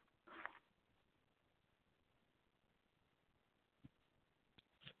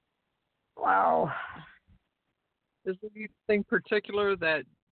 Wow. Is there anything particular that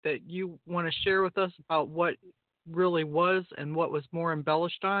you want to share with us about what really was and what was more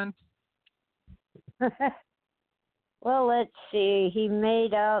embellished on? Well, let's see. He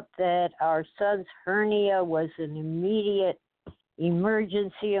made out that our son's hernia was an immediate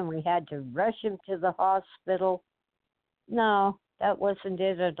emergency and we had to rush him to the hospital. No, that wasn't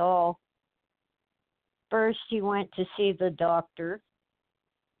it at all. First, he went to see the doctor,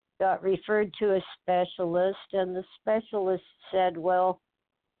 got referred to a specialist, and the specialist said, well,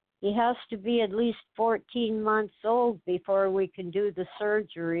 he has to be at least 14 months old before we can do the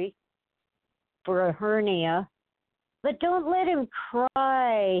surgery for a hernia. But don't let him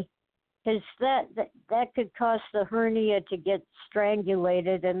cry, because that could cause the hernia to get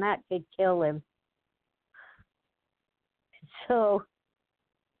strangulated, and that could kill him. So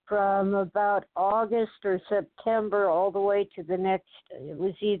from about August or September all the way to the next, it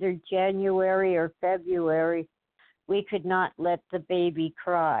was either January or February, we could not let the baby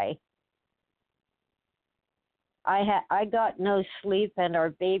cry. I got no sleep, and our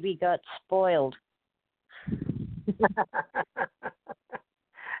baby got spoiled.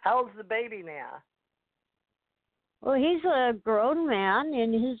 How old's the baby now? Well, he's a grown man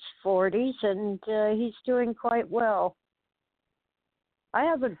in his 40s, and he's doing quite well. I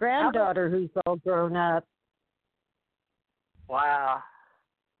have a granddaughter who's all grown up. Wow.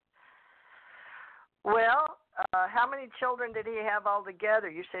 Well, how many children did he have altogether?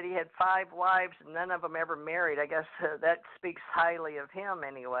 You said he had 5 wives and none of them ever married. I guess that speaks highly of him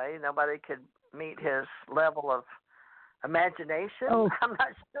anyway. Nobody could meet his level of imagination. Oh. I'm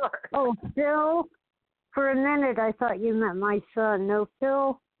not sure. Oh, Phil? For a minute, I thought you meant my son. No,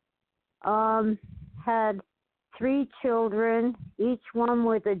 Phil had 3 children, each one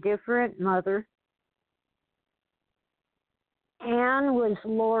with a different mother. Anne was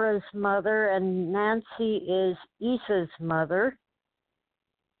Laura's mother, and Nancy is Issa's mother.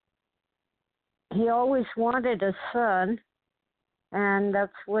 He always wanted a son, and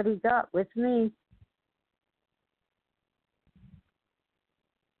that's what he got with me.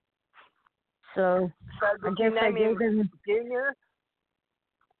 So did I guess I gave him Junior?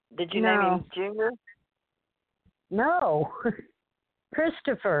 Did you No. name him Junior? No,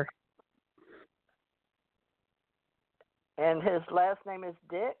 Christopher. And his last name is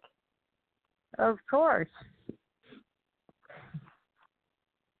Dick? Of course.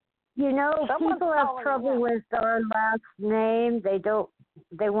 Someone's people have calling trouble you. with our last name.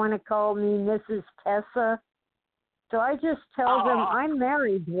 They want to call me Mrs. Tessa. So I just tell them I'm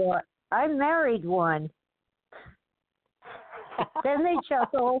married one. Then they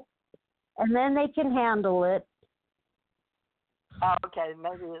chuckle, and then they can handle it. Oh, okay,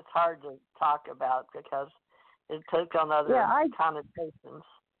 maybe it's hard to talk about because it took on other connotations.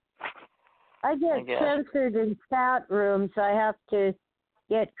 I get censored in chat rooms. I have to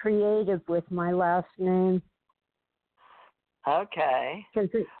get creative with my last name. Okay. Because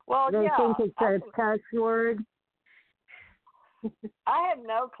they think it's a cuss word. I had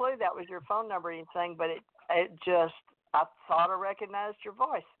no clue that was your phone number or anything, but I thought I recognized your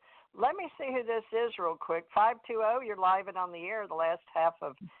voice. Let me see who this is real quick. 520, you're live and on the air the last half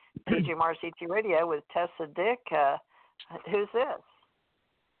of TGMRCT Radio with Tessa Dick. Who's this?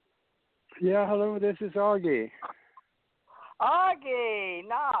 Yeah, hello, this is Augie. Augie,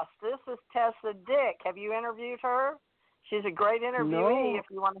 nice. This is Tessa Dick. Have you interviewed her? She's a great interviewee if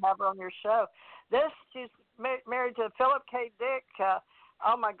you want to have her on your show. She's married to Philip K. Dick.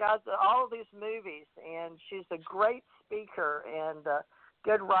 Oh, my God, all of these movies. And she's a great speaker and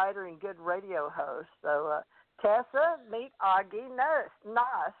good writer and good radio host. So, Tessa, meet Augie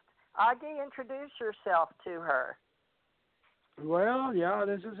Nost. Augie, introduce yourself to her. Well, yeah,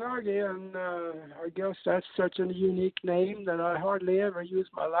 this is Augie, and I guess that's such a unique name that I hardly ever use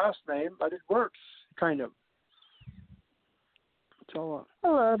my last name, but it works, kind of. So,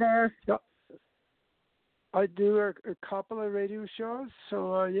 hello there. Yeah, I do a couple of radio shows,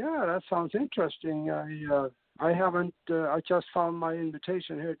 so yeah, that sounds interesting. I haven't. I just found my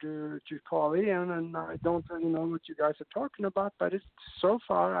invitation here to call in, and I don't really know what you guys are talking about, but so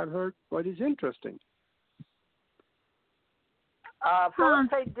far I've heard what is interesting. Philip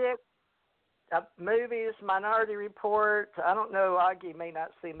K. Dick, movies, Minority Report. I don't know. Augie may not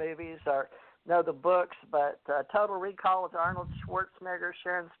see movies or know the books, but Total Recall with Arnold Schwarzenegger,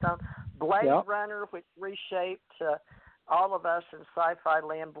 Sharon Stone, Blade Runner, which reshaped all of us in sci-fi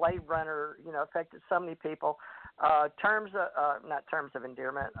land. Blade Runner, affected so many people. Not Terms of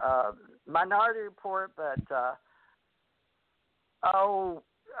Endearment, Minority Report, but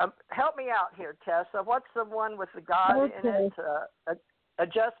help me out here, Tessa. What's the one with the God in it?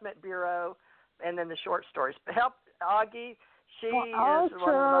 Adjustment Bureau, and then the short stories. Help Augie. She is one of the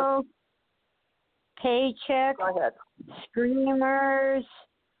most. Paycheck. Go ahead. Screamers.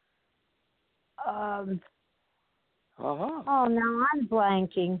 Oh, now I'm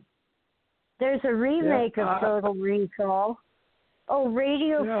blanking. There's a remake of Total Recall. Oh,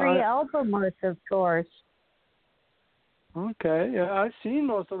 Radio Free Albemarle, of course. Okay, yeah, I've seen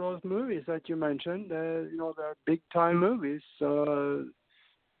most of those movies that you mentioned. They're big-time movies. They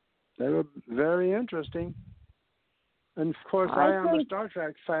were very interesting. And, of course, I am a Star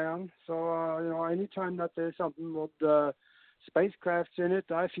Trek fan, so, anytime that there's something with spacecrafts in it,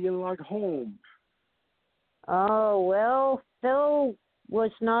 I feel like home. Oh, well, Phil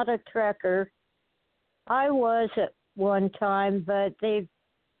was not a Trekker. I was at one time, but they've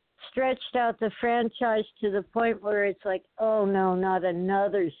stretched out the franchise to the point where it's like, oh, no, not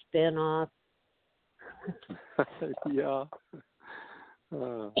another spin-off. Yeah.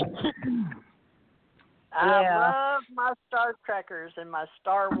 I love my Star Trekkers and my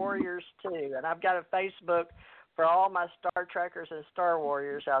Star Warriors, too. And I've got a Facebook for all my Star Trekkers and Star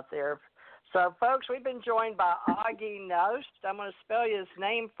Warriors out there. So, folks, we've been joined by Augie Nost. I'm going to spell his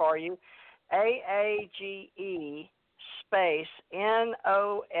name for you. AAGE space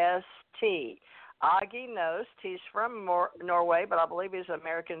NOST. Augie Nost. He's from Norway, but I believe he's an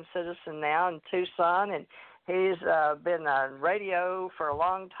American citizen now in Tucson. And he's been on radio for a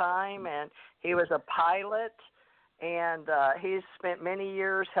long time, and he was a pilot, and he's spent many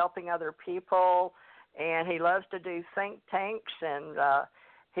years helping other people, and he loves to do think tanks, and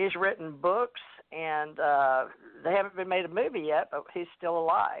he's written books, and they haven't been made a movie yet, but he's still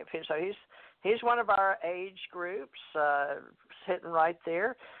alive. So he's one of our age groups, sitting right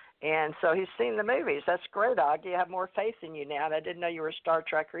there. And so he's seen the movies. That's great, Augie. I have more faith in you now, and I didn't know you were a Star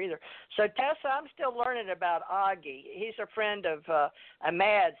Trekker either. So, Tessa, I'm still learning about Augie. He's a friend of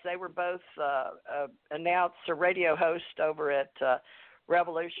Mads. They were both announced a radio host over at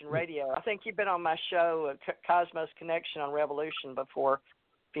Revolution Radio. I think you've been on my show, Cosmos Connection on Revolution, before a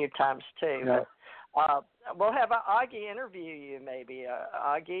few times, too. Yeah. But, we'll have Augie interview you, maybe.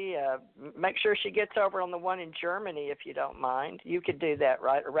 Augie, make sure she gets over on the one in Germany, if you don't mind. You could do that,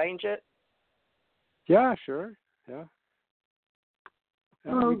 right? Arrange it? Yeah, sure. Yeah.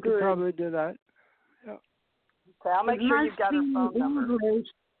 We could probably do that. Yeah. Okay, I'll make sure you've got her phone number.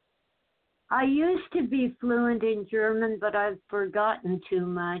 I used to be fluent in German, but I've forgotten too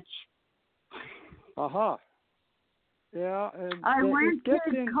much. Yeah. I went to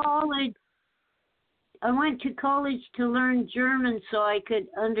college. I went to college to learn German so I could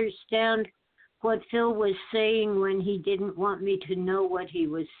understand what Phil was saying when he didn't want me to know what he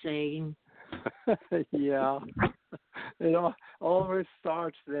was saying. Yeah. It always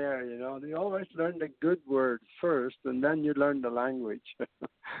starts there, They always learn the good words first, and then you learn the language.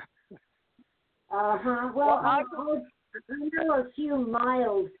 Well, I know a few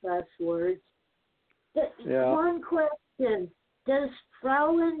mild cuss words. One question. Does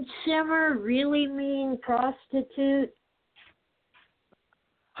Frauenzimmer really mean prostitute?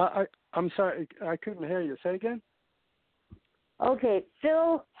 I'm sorry, I couldn't hear you. Say again? Okay,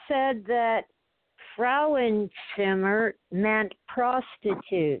 Phil said that Frauenzimmer meant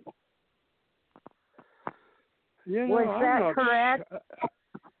prostitute. Was that correct?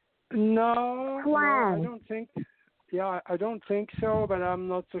 No, I don't think. Yeah, I don't think so, but I'm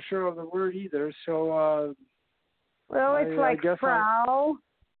not so sure of the word either. So. Well, it's like Frau,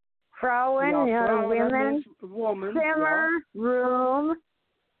 Frauen, women, woman, Zimmer, room.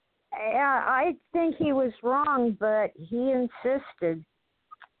 Yeah, I think he was wrong, but he insisted.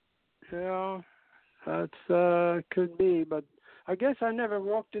 Yeah, that could be, but I guess I never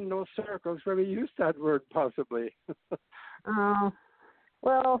walked in those circles where we used that word, possibly. Oh,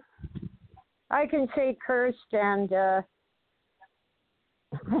 well, I can say cursed and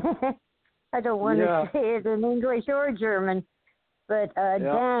I don't want to say it in English or German, but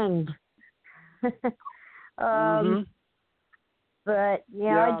danged. But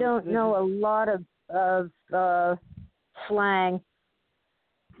I don't know a lot of slang.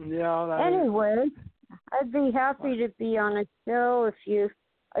 Yeah. Anyway, I'd be happy to be on a show if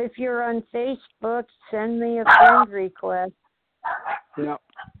you're on Facebook. Send me a friend request. Yeah.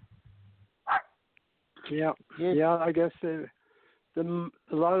 I guess a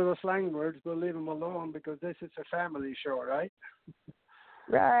lot of the slang words, we'll leave them alone because this is a family show, right?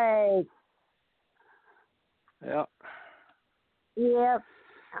 Right. Yeah. Yep.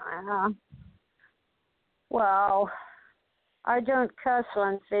 Well, I don't cuss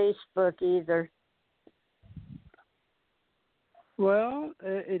on Facebook either. Well,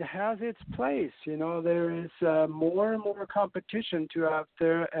 it has its place. There is more and more competition out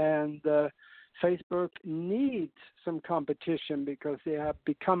there, and Facebook needs some competition because they have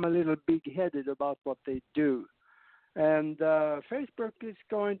become a little big-headed about what they do. And Facebook is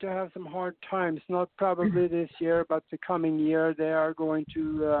going to have some hard times, not probably this year, but the coming year they are going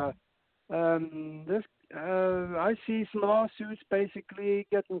to, I see some lawsuits basically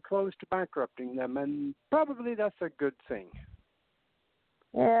getting close to bankrupting them, and probably that's a good thing.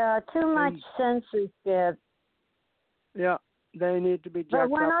 Yeah, too much censorship. Yeah, they need to be jacked up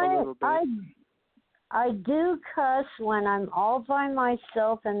a little bit. I do cuss when I'm all by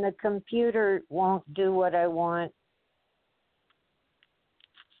myself and the computer won't do what I want.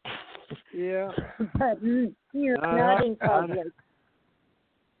 Yeah. But not in public.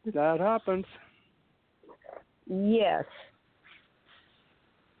 That happens. Yes.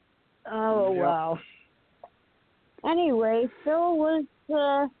 Oh, yep. Wow. Anyway, Phil was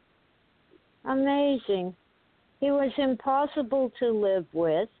amazing. He was impossible to live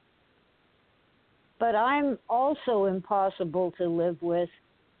with, but I'm also impossible to live with.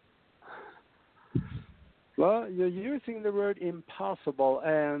 Well, you're using the word impossible,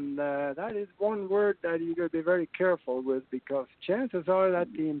 and that is one word that you're going to be very careful with, because chances are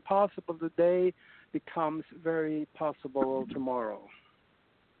that the impossible today becomes very possible tomorrow.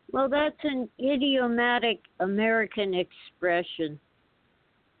 Well, that's an idiomatic American expression.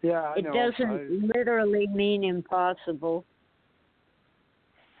 Yeah, I know. It doesn't literally mean impossible.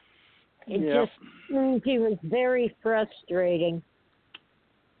 It just means he was very frustrating.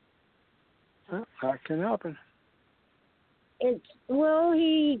 That can happen.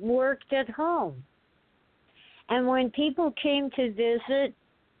 He worked at home. And when people came to visit,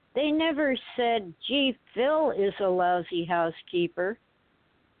 they never said, gee, Phil is a lousy housekeeper.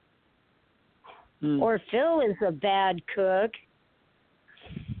 Or Phil is a bad cook.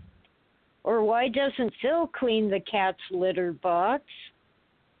 Or why doesn't Phil clean the cat's litter box?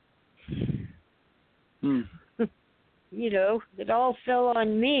 It all fell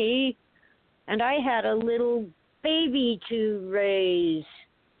on me. And I had a little baby to raise.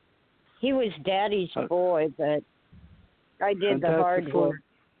 He was Daddy's boy, but I did the hard work.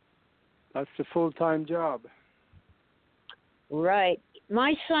 That's a full-time job. Right.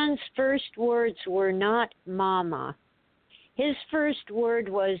 My son's first words were not mama. His first word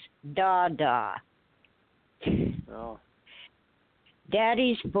was Dada. Oh.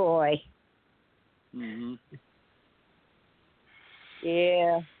 Daddy's boy. Mm-hmm.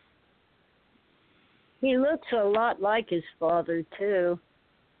 Yeah. He looks a lot like his father, too.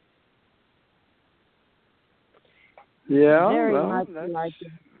 Yeah, very much like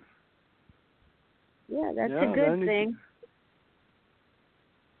him. Yeah, that's a good thing.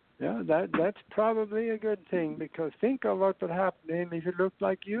 Yeah, that's probably a good thing, because think of what would happen to him if he looked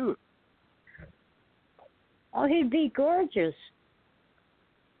like you. Oh, he'd be gorgeous.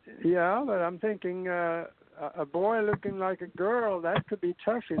 Yeah, but I'm thinking a boy looking like a girl, that could be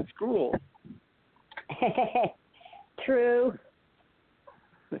tough in school. True.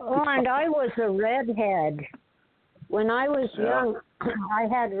 Oh, and I was a redhead. When I was young, I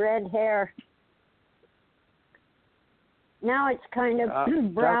had red hair. Now it's kind of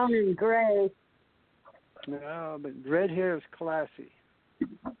brown and gray. No, but red hair is classy.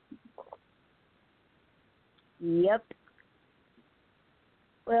 Yep.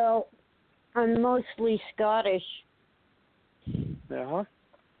 Well, I'm mostly Scottish. Yeah.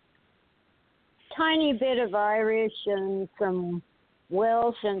 Tiny bit of Irish and some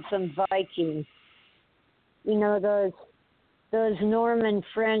Welsh and some Viking. You know, those Norman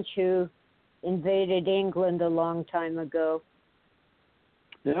French who invaded England a long time ago.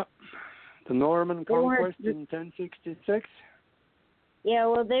 Yeah. The Norman conquest in 1066. Yeah,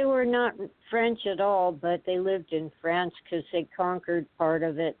 well, they were not French at all, but they lived in France because they conquered part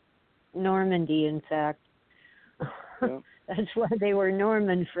of it. Normandy, in fact. Yeah. That's why they were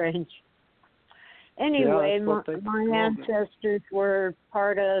Norman French. Anyway, my ancestors were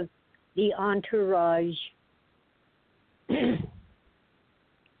part of the entourage.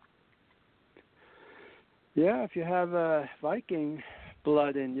 Yeah, if you have Viking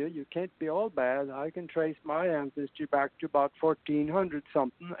blood in you, you can't be all bad. I can trace my ancestry back to about 1400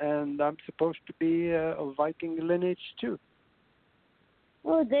 something, and I'm supposed to be of Viking lineage too.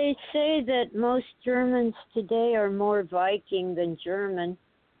 Well, they say that most Germans today are more Viking than German,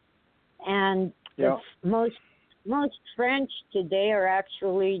 and most French today are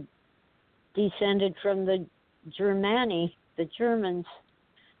actually descended from the Germani, the Germans.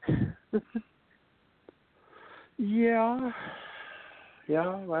 Yeah.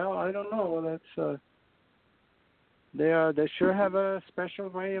 Well, I don't know. That's they sure have a special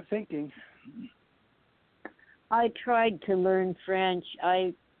way of thinking. I tried to learn French.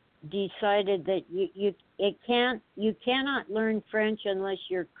 I decided that you cannot learn French unless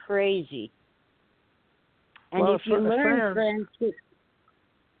you're crazy. And if you learn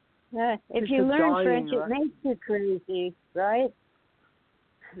French, it makes you crazy, right?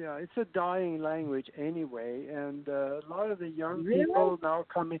 Yeah, it's a dying language anyway, and a lot of the young people now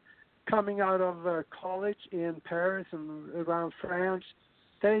coming out of college in Paris and around France,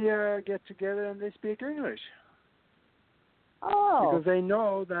 they get together and they speak English. Oh. Because they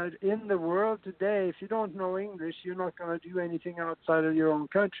know that in the world today, if you don't know English, you're not going to do anything outside of your own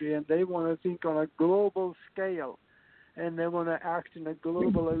country, and they want to think on a global scale, and they want to act in a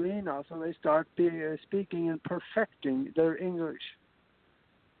global arena, so they start speaking and perfecting their English.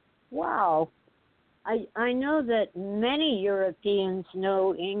 Wow. I know that many Europeans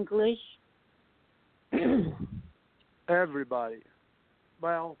know English. Everybody.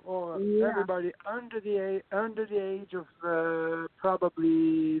 Well, everybody under the age of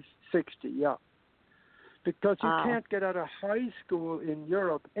probably 60, yeah. Because you can't get out of high school in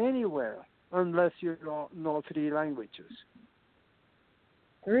Europe anywhere unless you know 3 languages.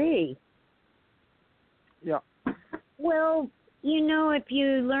 3? Yeah. Well, you know, if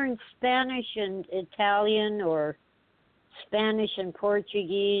you learn Spanish and Italian or Spanish and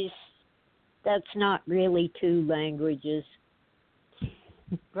Portuguese, that's not really 2 languages.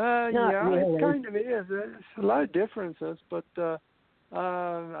 Yeah, really. It kind of is. There's a lot of differences, but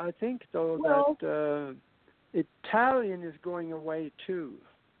I think, though, that Italian is going away, too.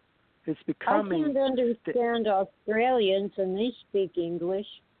 It's becoming... I can't understand Australians, and they speak English.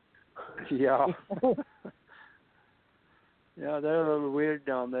 Yeah. Yeah, they're a little weird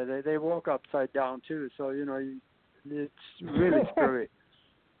down there. They walk upside down, too, so, you know, it's really scary.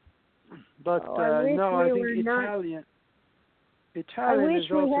 But, I think Italian... I wish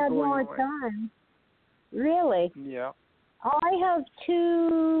is also we had going more away. time. Really? Yeah. I have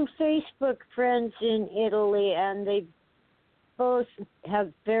 2 Facebook friends in Italy, and they both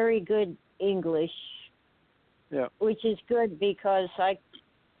have very good English. Yeah. Which is good because I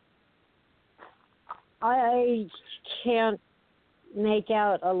can't make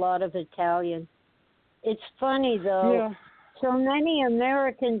out a lot of Italian. It's funny, though. Yeah. So many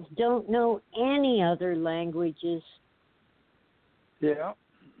Americans don't know any other languages. Yeah.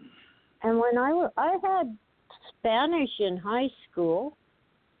 And when I had Spanish in high school,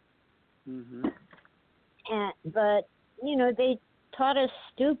 but you know, they taught us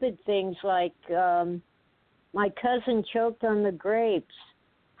stupid things like my cousin choked on the grapes.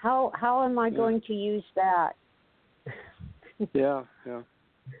 How am I going to use that? Yeah.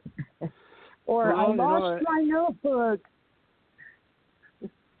 Or I lost my notebook.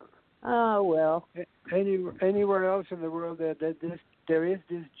 Oh well. Anywhere else in the world there is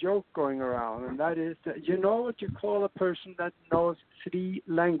this joke going around, and that is that you know what you call a person that knows 3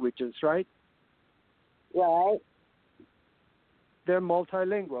 languages, right? Right. They're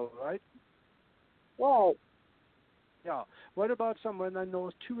multilingual, right? Right. Yeah. What about someone that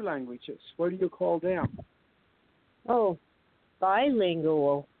knows 2 languages? What do you call them? Oh,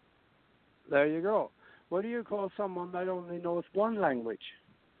 bilingual. There you go. What do you call someone that only knows one language?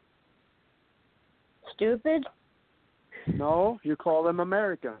 Stupid? No, you call them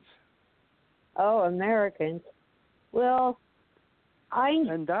Americans. Oh, Americans. Well,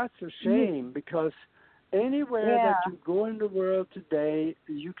 And that's a shame because anywhere Yeah. that you go in the world today,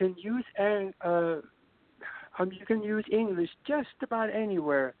 you can use English just about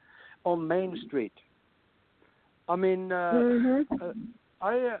anywhere on Main Street. I mean,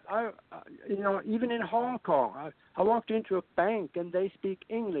 even in Hong Kong, I walked into a bank and they speak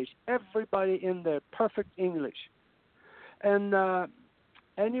English. Everybody in there, perfect English. And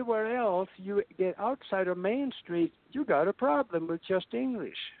anywhere else you get outside of Main Street, you got a problem with just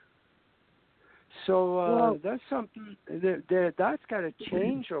English. So that's something that's got to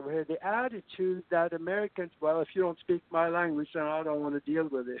change over here. The attitude that Americans, well, if you don't speak my language, then I don't want to deal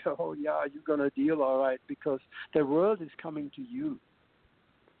with it. Oh, yeah, you're going to deal all right because the world is coming to you.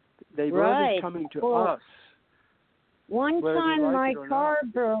 The world is coming to us. One time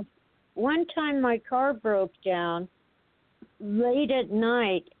my car broke down late at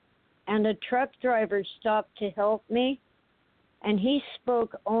night, and a truck driver stopped to help me, and he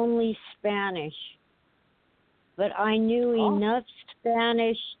spoke only Spanish. But I knew enough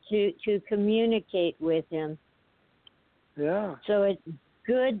Spanish to communicate with him. Yeah. So it's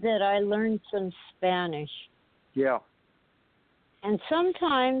good that I learned some Spanish. Yeah. And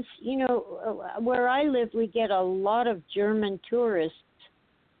sometimes, where I live, we get a lot of German tourists.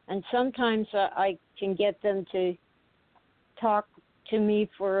 And sometimes I can get them to talk to me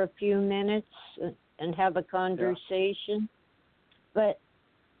for a few minutes and have a conversation. Yeah. But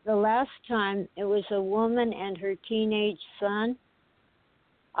the last time, it was a woman and her teenage son.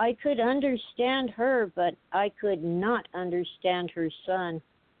 I could understand her, but I could not understand her son.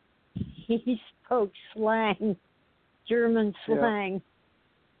 He spoke slang, German slang. Yeah.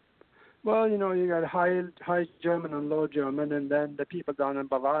 Well, you got high German and low German, and then the people down in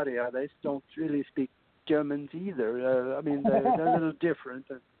Bavaria, they don't really speak Germans either. I mean, they're a little different.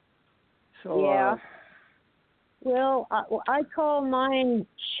 So, yeah. Well, I call mine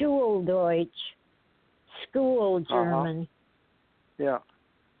Schuldeutsch, school German. Yeah.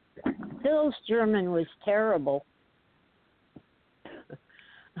 Phil's German was terrible.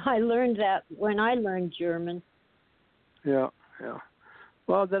 I learned that when I learned German. Yeah.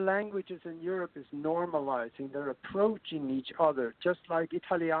 Well, the languages in Europe is normalizing. They're approaching each other, just like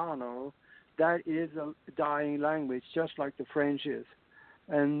Italiano. That is a dying language, just like the French is.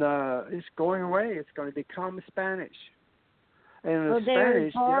 And it's going away. It's going to become Spanish. And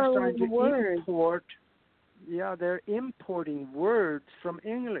Spanish, they're starting to import. Yeah, they're importing words from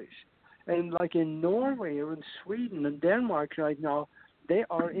English. And like in Norway or in Sweden and Denmark right now, they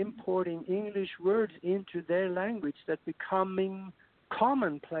are importing English words into their language that's becoming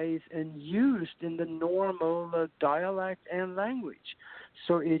commonplace and used in the normal dialect and language.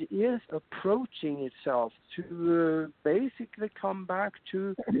 So it is approaching itself to basically come back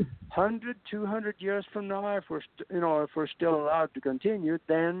to 100, 200 years from now, if we're still allowed to continue,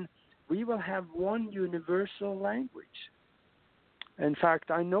 then we will have one universal language. In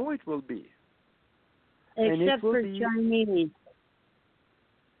fact, I know it will be. Except for Chinese.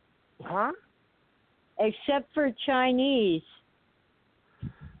 Huh? Except for Chinese.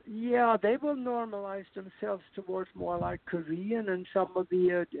 Yeah, they will normalize themselves towards more like Korean and some of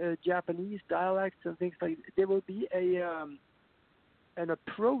the Japanese dialects and things like that. There will be an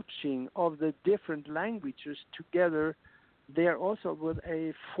approaching of the different languages together there also with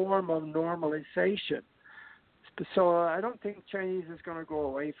a form of normalization. So I don't think Chinese is going to go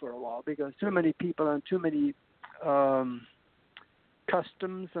away for a while because too many people and too many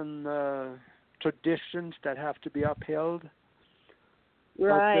customs and traditions that have to be upheld.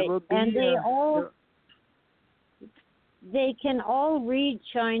 Right, and they can all read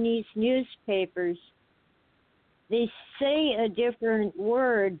Chinese newspapers. They say a different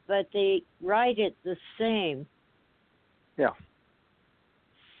word, but they write it the same. Yeah.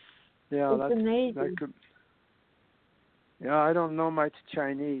 Yeah, it's amazing. That could, yeah, I don't know much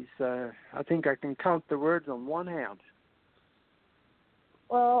Chinese. I think I can count the words on one hand.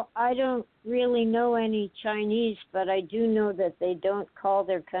 Well, I don't really know any Chinese, but I do know that they don't call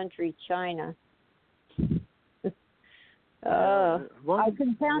their country China. I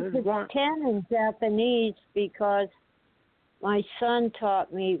can count to 10 in Japanese because my son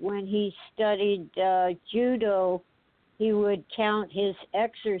taught me when he studied judo, he would count his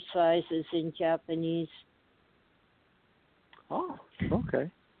exercises in Japanese. Oh, okay.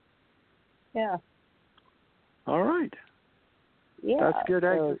 Yeah. All right. Yeah. That's good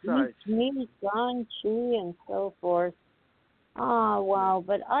so exercise. eat meat, gan, chi, and so forth. Oh, wow.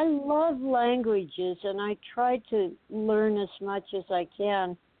 But I love languages, and I try to learn as much as I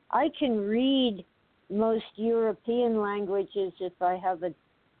can. I can read most European languages if I have a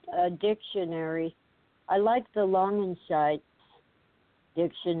dictionary. I like the Langenscheidt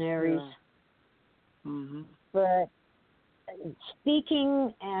dictionaries. Yeah. Mm-hmm. But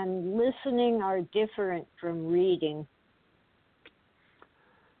speaking and listening are different from reading.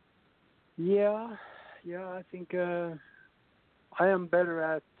 Yeah, I think I am better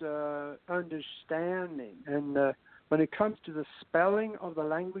at understanding, and when it comes to the spelling of the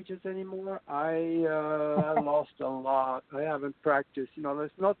languages anymore, I lost a lot. I haven't practiced.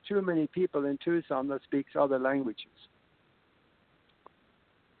 There's not too many people in Tucson that speaks other languages.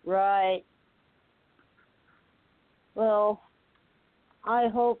 Right. Well, I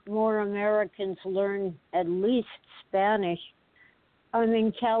hope more Americans learn at least Spanish. I'm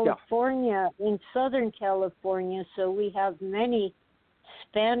in California, in Southern California, so we have many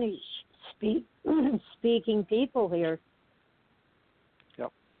Spanish-speaking people here.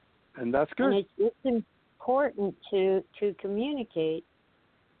 Yep, and that's good. And it's important to communicate.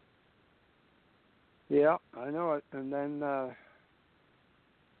 Yeah, I know it. And then,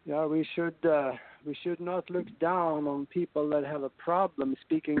 we should not look down on people that have a problem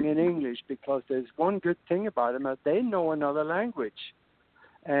speaking in English, because there's one good thing about them, that they know another language.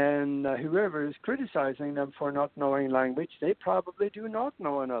 And whoever is criticizing them for not knowing language, they probably do not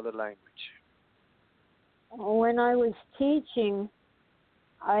know another language. When I was teaching,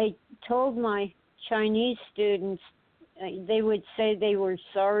 I told my Chinese students, they would say they were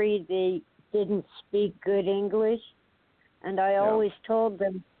sorry they didn't speak good English. And I always told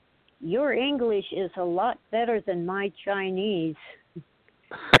them, your English is a lot better than my Chinese.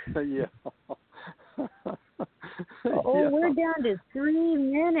 Yeah. We're down to 3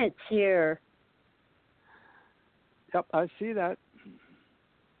 minutes here. Yep, I see that.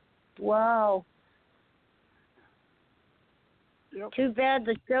 Wow. Yep. Too bad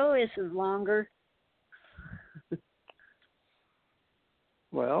the show isn't longer.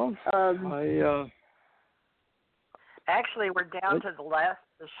 Well, Actually, we're down to the last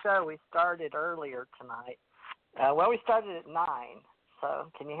of the show. We started earlier tonight. We started at 9.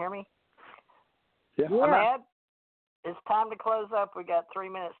 So, can you hear me? Yeah. Ahmad, it's time to close up. We got 3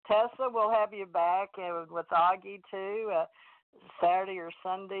 minutes. Tessa, we'll have you back with Augie too, Saturday or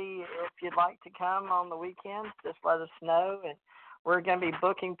Sunday. If you'd like to come on the weekends, just let us know. And we're going to be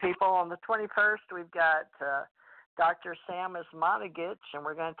booking people on the 21st. We've got Dr. Sam Ismanagic, and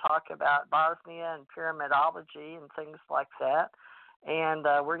we're going to talk about Bosnia and pyramidology and things like that. And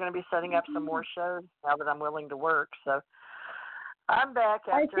we're going to be setting up some more shows now that I'm willing to work. So I'm back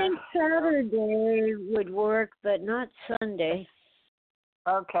after. I think Saturday would work, but not Sunday.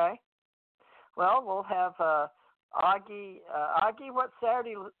 Okay. Well, we'll have Augie. Augie, what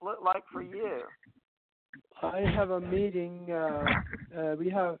Saturday look like for you? I have a meeting. We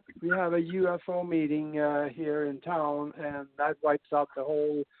have a UFO meeting here in town, and that wipes out the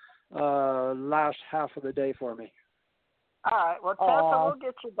whole last half of the day for me. All right. Well, Tessa, we'll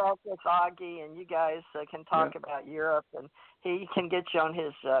get you back with Augie, and you guys can talk about Europe, and he can get you on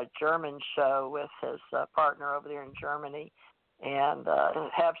his German show with his partner over there in Germany, and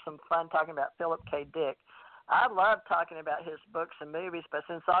have some fun talking about Philip K. Dick. I love talking about his books and movies, but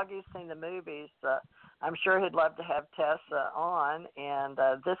since Augie's seen the movies, I'm sure he'd love to have Tessa on. And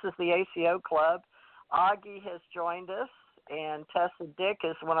this is the ACO Club. Augie has joined us, and Tessa Dick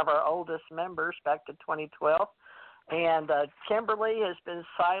is one of our oldest members back to 2012. And Kimberly has been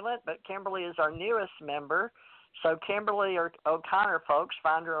silent, but Kimberly is our newest member. So Kimberly O'Connor, folks,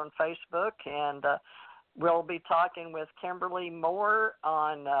 find her on Facebook, and we'll be talking with Kimberly more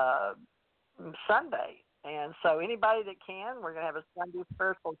on Sunday. And so anybody that can, we're going to have a Sunday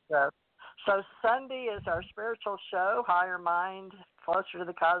spiritual show. So Sunday is our spiritual show, Higher Mind, Closer to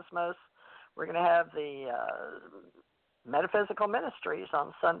the Cosmos. We're going to have the Metaphysical Ministries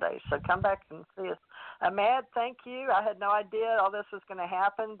on Sunday. So come back and see us. Ahmad, thank you. I had no idea all this was going to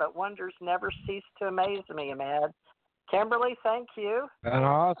happen, but wonders never cease to amaze me, Ahmad. Kimberly, thank you. And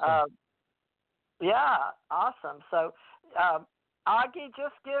awesome. Yeah, awesome. So, Augie,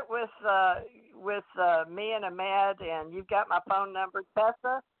 just get with me and Ahmad, and you've got my phone number,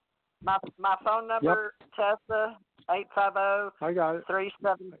 Tessa. My phone number, Tessa, 850. I got it.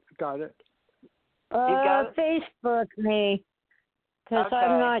 37. Got it. You got it? Facebook me, because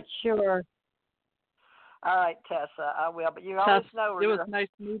I'm not sure. All right, Tessa, I will. But you always know it was nice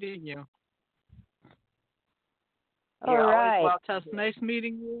meeting you. All right. Well, Tess, nice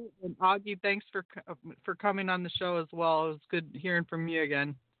meeting you. And Augie, thanks for coming on the show as well. It was good hearing from you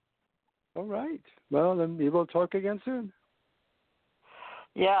again. All right. Well, then we will talk again soon.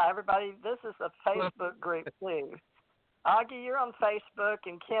 Yeah, everybody, this is a Facebook group, too. Augie, you're on Facebook,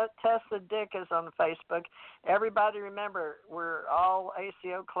 and Tessa Dick is on Facebook. Everybody remember, we're all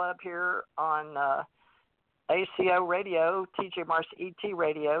ACO Club here on ACO Radio. TJ Mars ET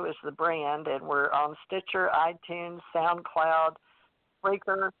Radio is the brand, and we're on Stitcher, iTunes, SoundCloud,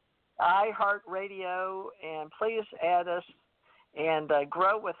 Breaker, iHeartRadio, and please add us and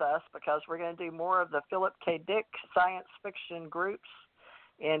grow with us, because we're going to do more of the Philip K. Dick science fiction groups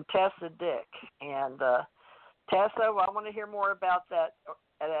and Tessa Dick. And Tessa, I want to hear more about that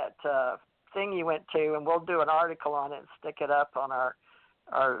thing you went to, and we'll do an article on it and stick it up on our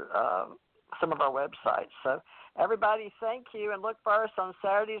some of our websites. So everybody, thank you, and look for us on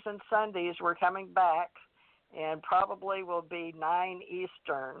Saturdays and Sundays. We're coming back, and probably will be 9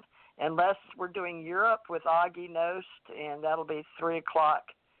 Eastern, unless we're doing Europe with Augie Nost, and that'll be 3 o'clock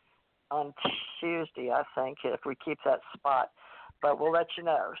on Tuesday, I think, if we keep that spot. But we'll let you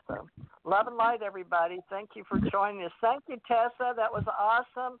know. So love and light, everybody. Thank you for joining us. Thank you, Tessa. That was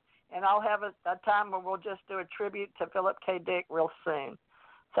awesome. And I'll have a time when we'll just do a tribute to Philip K. Dick real soon.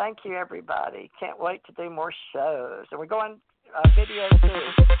 Thank you, everybody. Can't wait to do more shows. And we're going video,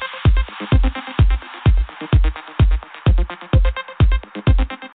 too.